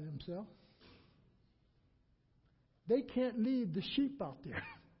field by themselves? They can't leave the sheep out there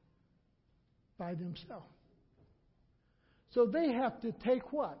by themselves. So they have to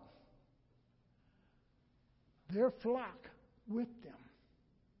take what? Their flock with them.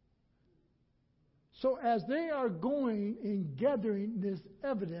 So as they are going and gathering this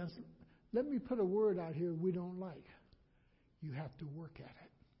evidence, let me put a word out here we don't like. You have to work at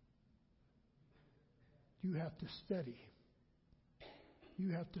it. You have to study.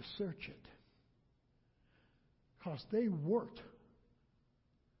 You have to search it. Because they worked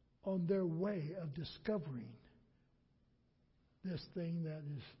on their way of discovering this thing that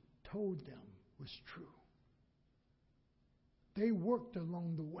is told them was true. They worked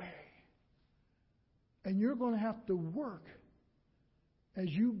along the way. And you're going to have to work as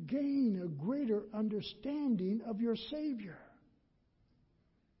you gain a greater understanding of your Savior.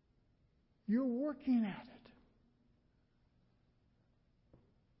 You're working at it.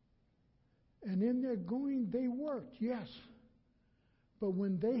 And in their going, they worked, yes. But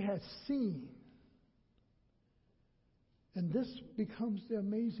when they had seen, and this becomes the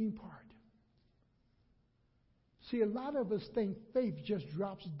amazing part. See, a lot of us think faith just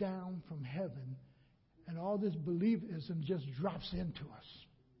drops down from heaven and all this believism just drops into us.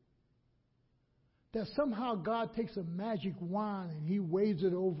 That somehow God takes a magic wand and he waves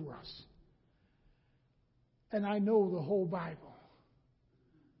it over us. And I know the whole Bible.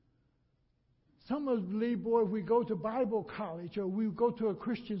 Some of us believe, boy, if we go to Bible college or we go to a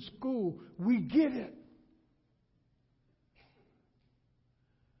Christian school, we get it.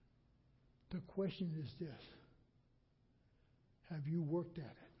 The question is this. Have you worked at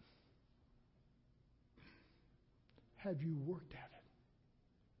it? Have you worked at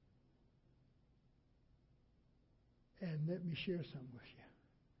it? And let me share something with you.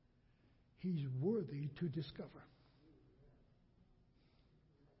 He's worthy to discover.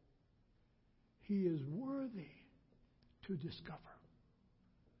 He is worthy to discover.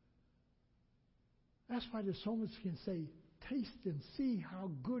 That's why the psalmist can say, taste and see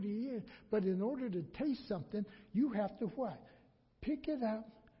how good he is. But in order to taste something, you have to what? Pick it up,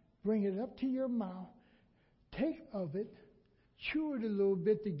 bring it up to your mouth, take of it, chew it a little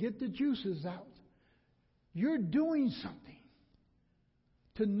bit to get the juices out. You're doing something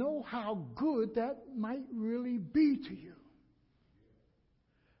to know how good that might really be to you.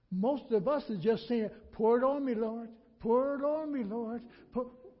 Most of us are just saying, pour it on me, Lord. Pour it on me, Lord.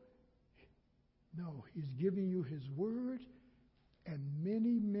 No, he's giving you his word and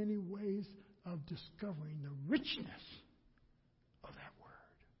many, many ways of discovering the richness of that word.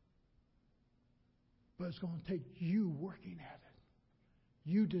 But it's going to take you working at it,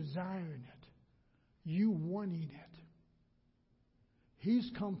 you desiring it, you wanting it. He's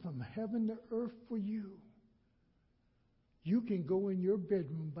come from heaven to earth for you. You can go in your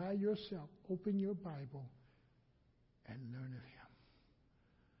bedroom by yourself, open your Bible, and learn of him.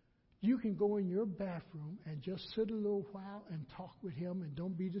 You can go in your bathroom and just sit a little while and talk with him and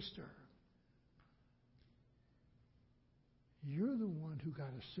don't be disturbed. You're the one who got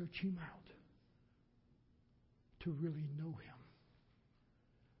to search him out to really know Him.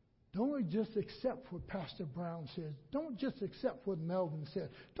 Don't just accept what Pastor Brown says. Don't just accept what Melvin said.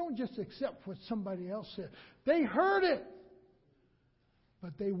 Don't just accept what somebody else said. They heard it,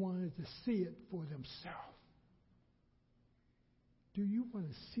 but they wanted to see it for themselves. Do you want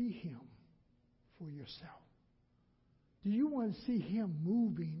to see Him for yourself? Do you want to see Him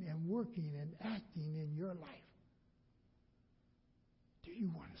moving and working and acting in your life? Do you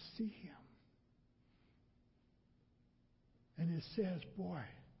want to see Him? And it says, boy,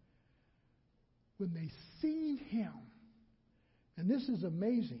 when they seen Him, and this is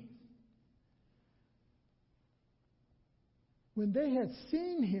amazing, when they had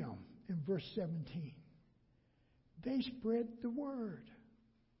seen Him, in verse 17, they spread the word.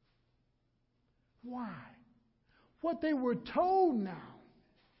 Why? What they were told now,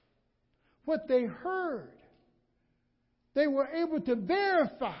 what they heard, they were able to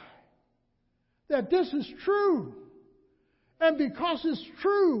verify that this is true. And because it's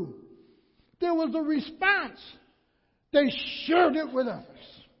true, there was a response. They shared it with others.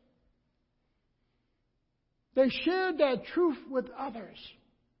 They shared that truth with others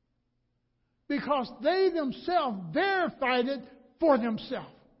because they themselves verified it for themselves.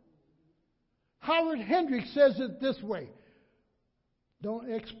 Howard Hendricks says it this way: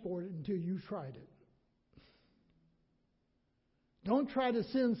 don't export it until you've tried it. Don't try to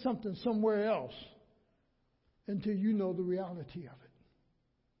send something somewhere else until you know the reality of it.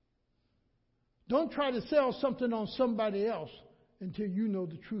 Don't try to sell something on somebody else until you know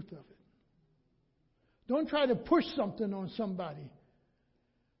the truth of it. Don't try to push something on somebody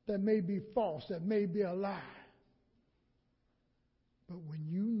that may be false, that may be a lie. But when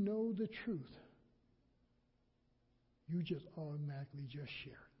you know the truth, you just automatically just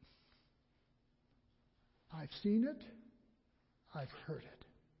share it. I've seen it. I've heard it.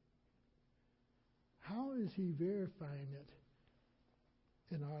 How is He verifying it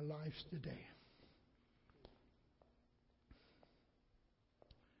in our lives today?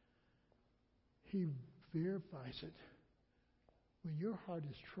 He verifies it when your heart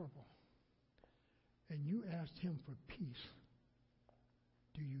is troubled and you ask Him for peace.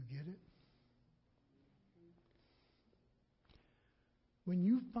 Do you get it? When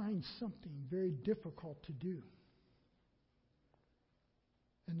you find something very difficult to do,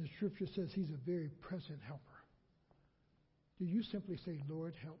 and the Scripture says He's a very present helper, do you simply say,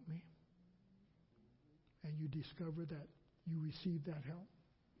 Lord, help me? And you discover that you receive that help?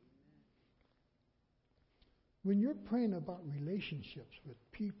 When you're praying about relationships with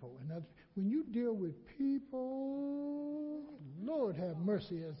people, and others, when you deal with people, Lord have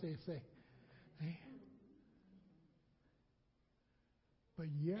mercy, as they say. But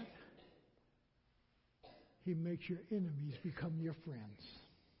yet, He makes your enemies become your friends.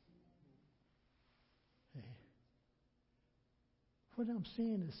 What I'm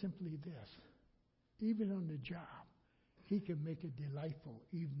saying is simply this. Even on the job, He can make it delightful,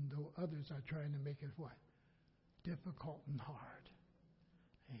 even though others are trying to make it what? Difficult and hard.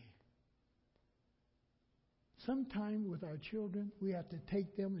 Sometime with our children, we have to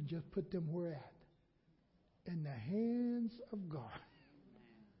take them and just put them where at? In the hands of God.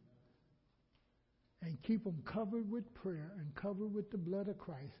 And keep them covered with prayer and covered with the blood of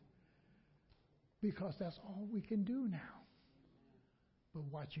Christ. Because that's all we can do now. But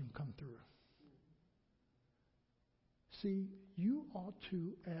watch Him come through. See, you ought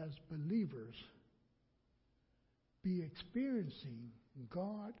to, as believers, be experiencing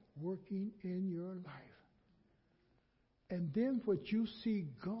God working in your life. And then what you see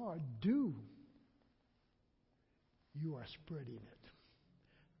God do, you are spreading it.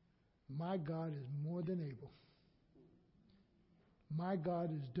 My God is more than able. My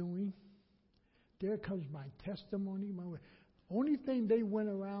God is doing. There comes my testimony. My way. Only thing they went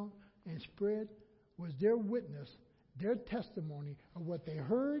around and spread was their witness, their testimony of what they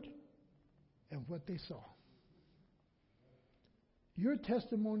heard and what they saw. Your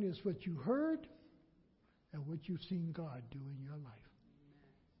testimony is what you heard and what you've seen God do in your life.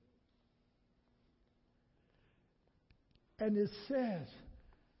 And it says,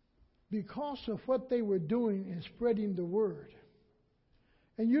 because of what they were doing in spreading the word,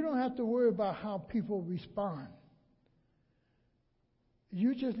 and you don't have to worry about how people respond.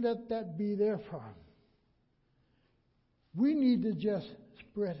 You just let that be their problem. We need to just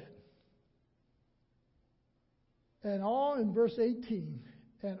spread it. And all, in verse 18,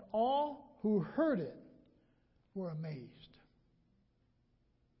 and all who heard it were amazed.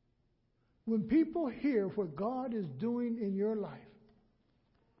 When people hear what God is doing in your life,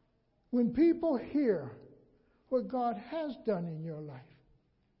 when people hear what God has done in your life,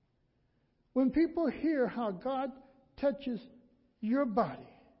 When people hear how God touches your body,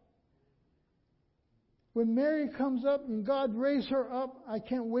 when Mary comes up and God raised her up, I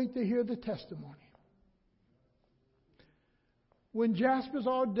can't wait to hear the testimony. When Jasper's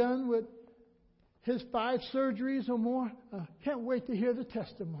all done with his 5 surgeries or more, I can't wait to hear the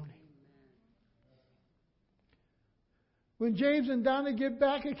testimony. When James and Donna get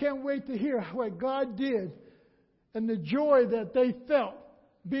back, I can't wait to hear what God did and the joy that they felt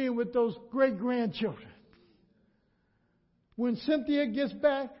being with those great-grandchildren. When Cynthia gets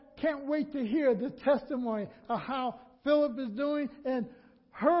back, can't wait to hear the testimony of how Philip is doing and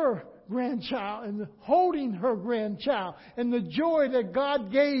her grandchild and holding her grandchild and the joy that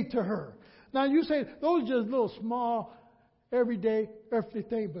God gave to her. Now you say, those are just little small, everyday, earthly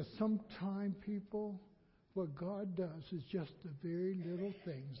things, but sometimes people, what God does is just the very little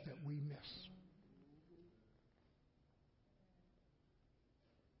things that we miss.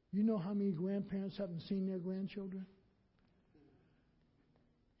 You know how many grandparents haven't seen their grandchildren?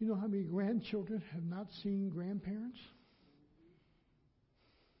 You know how many grandchildren have not seen grandparents?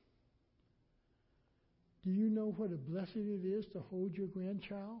 Do you know what a blessing it is to hold your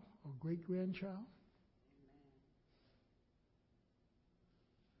grandchild or great-grandchild?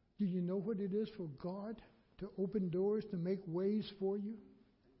 Do you know what it is for God to open doors, to make ways for you?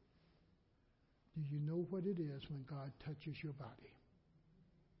 Do you know what it is when God touches your body?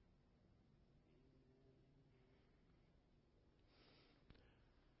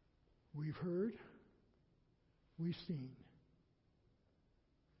 We've heard, we've seen,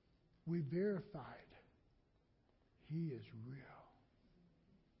 we verified. He is real.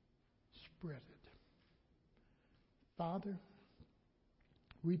 Spread it. Father,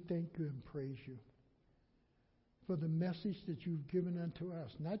 we thank you and praise you for the message that you've given unto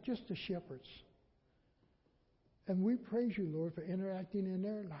us, not just the shepherds. And we praise you, Lord, for interacting in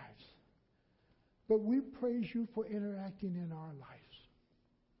their lives. But we praise you for interacting in our lives.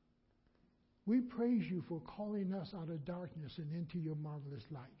 We praise you for calling us out of darkness and into your marvelous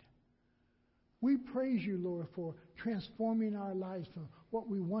light. We praise you, Lord, for transforming our lives from what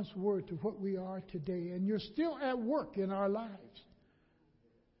we once were to what we are today. And you're still at work in our lives.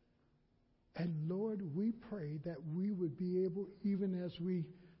 And Lord, we pray that we would be able, even as we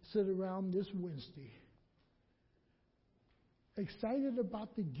sit around this Wednesday, excited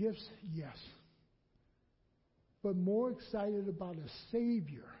about the gifts, yes, but more excited about a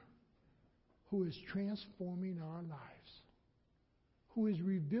Savior who is transforming our lives, who is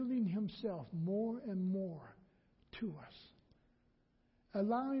revealing himself more and more to us,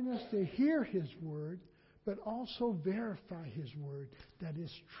 allowing us to hear his word, but also verify his word that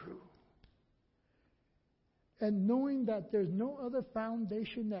is true. And knowing that there's no other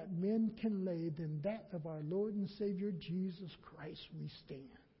foundation that men can lay than that of our Lord and Savior Jesus Christ, we stand.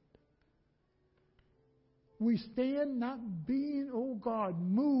 We stand not being, oh God,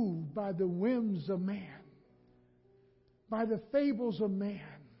 moved by the whims of man, by the fables of man.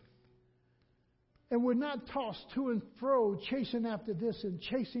 And we're not tossed to and fro, chasing after this and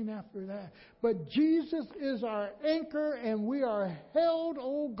chasing after that. But Jesus is our anchor, and we are held,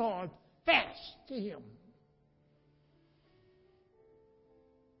 oh God, fast to him.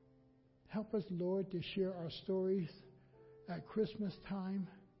 Help us, Lord, to share our stories at Christmas time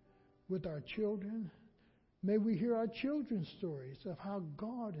with our children. May we hear our children's stories of how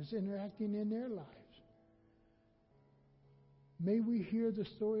God is interacting in their lives. May we hear the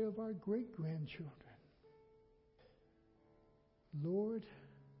story of our great-grandchildren. Lord,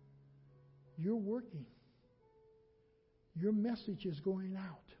 you're working. Your message is going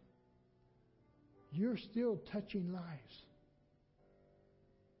out. You're still touching lives.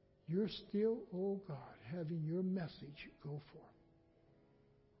 You're still, oh God, having your message go forth.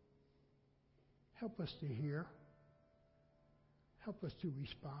 Help us to hear. Help us to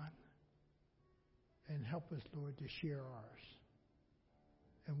respond. And help us, Lord, to share ours.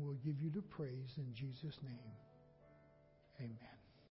 And we'll give you the praise in Jesus' name. Amen.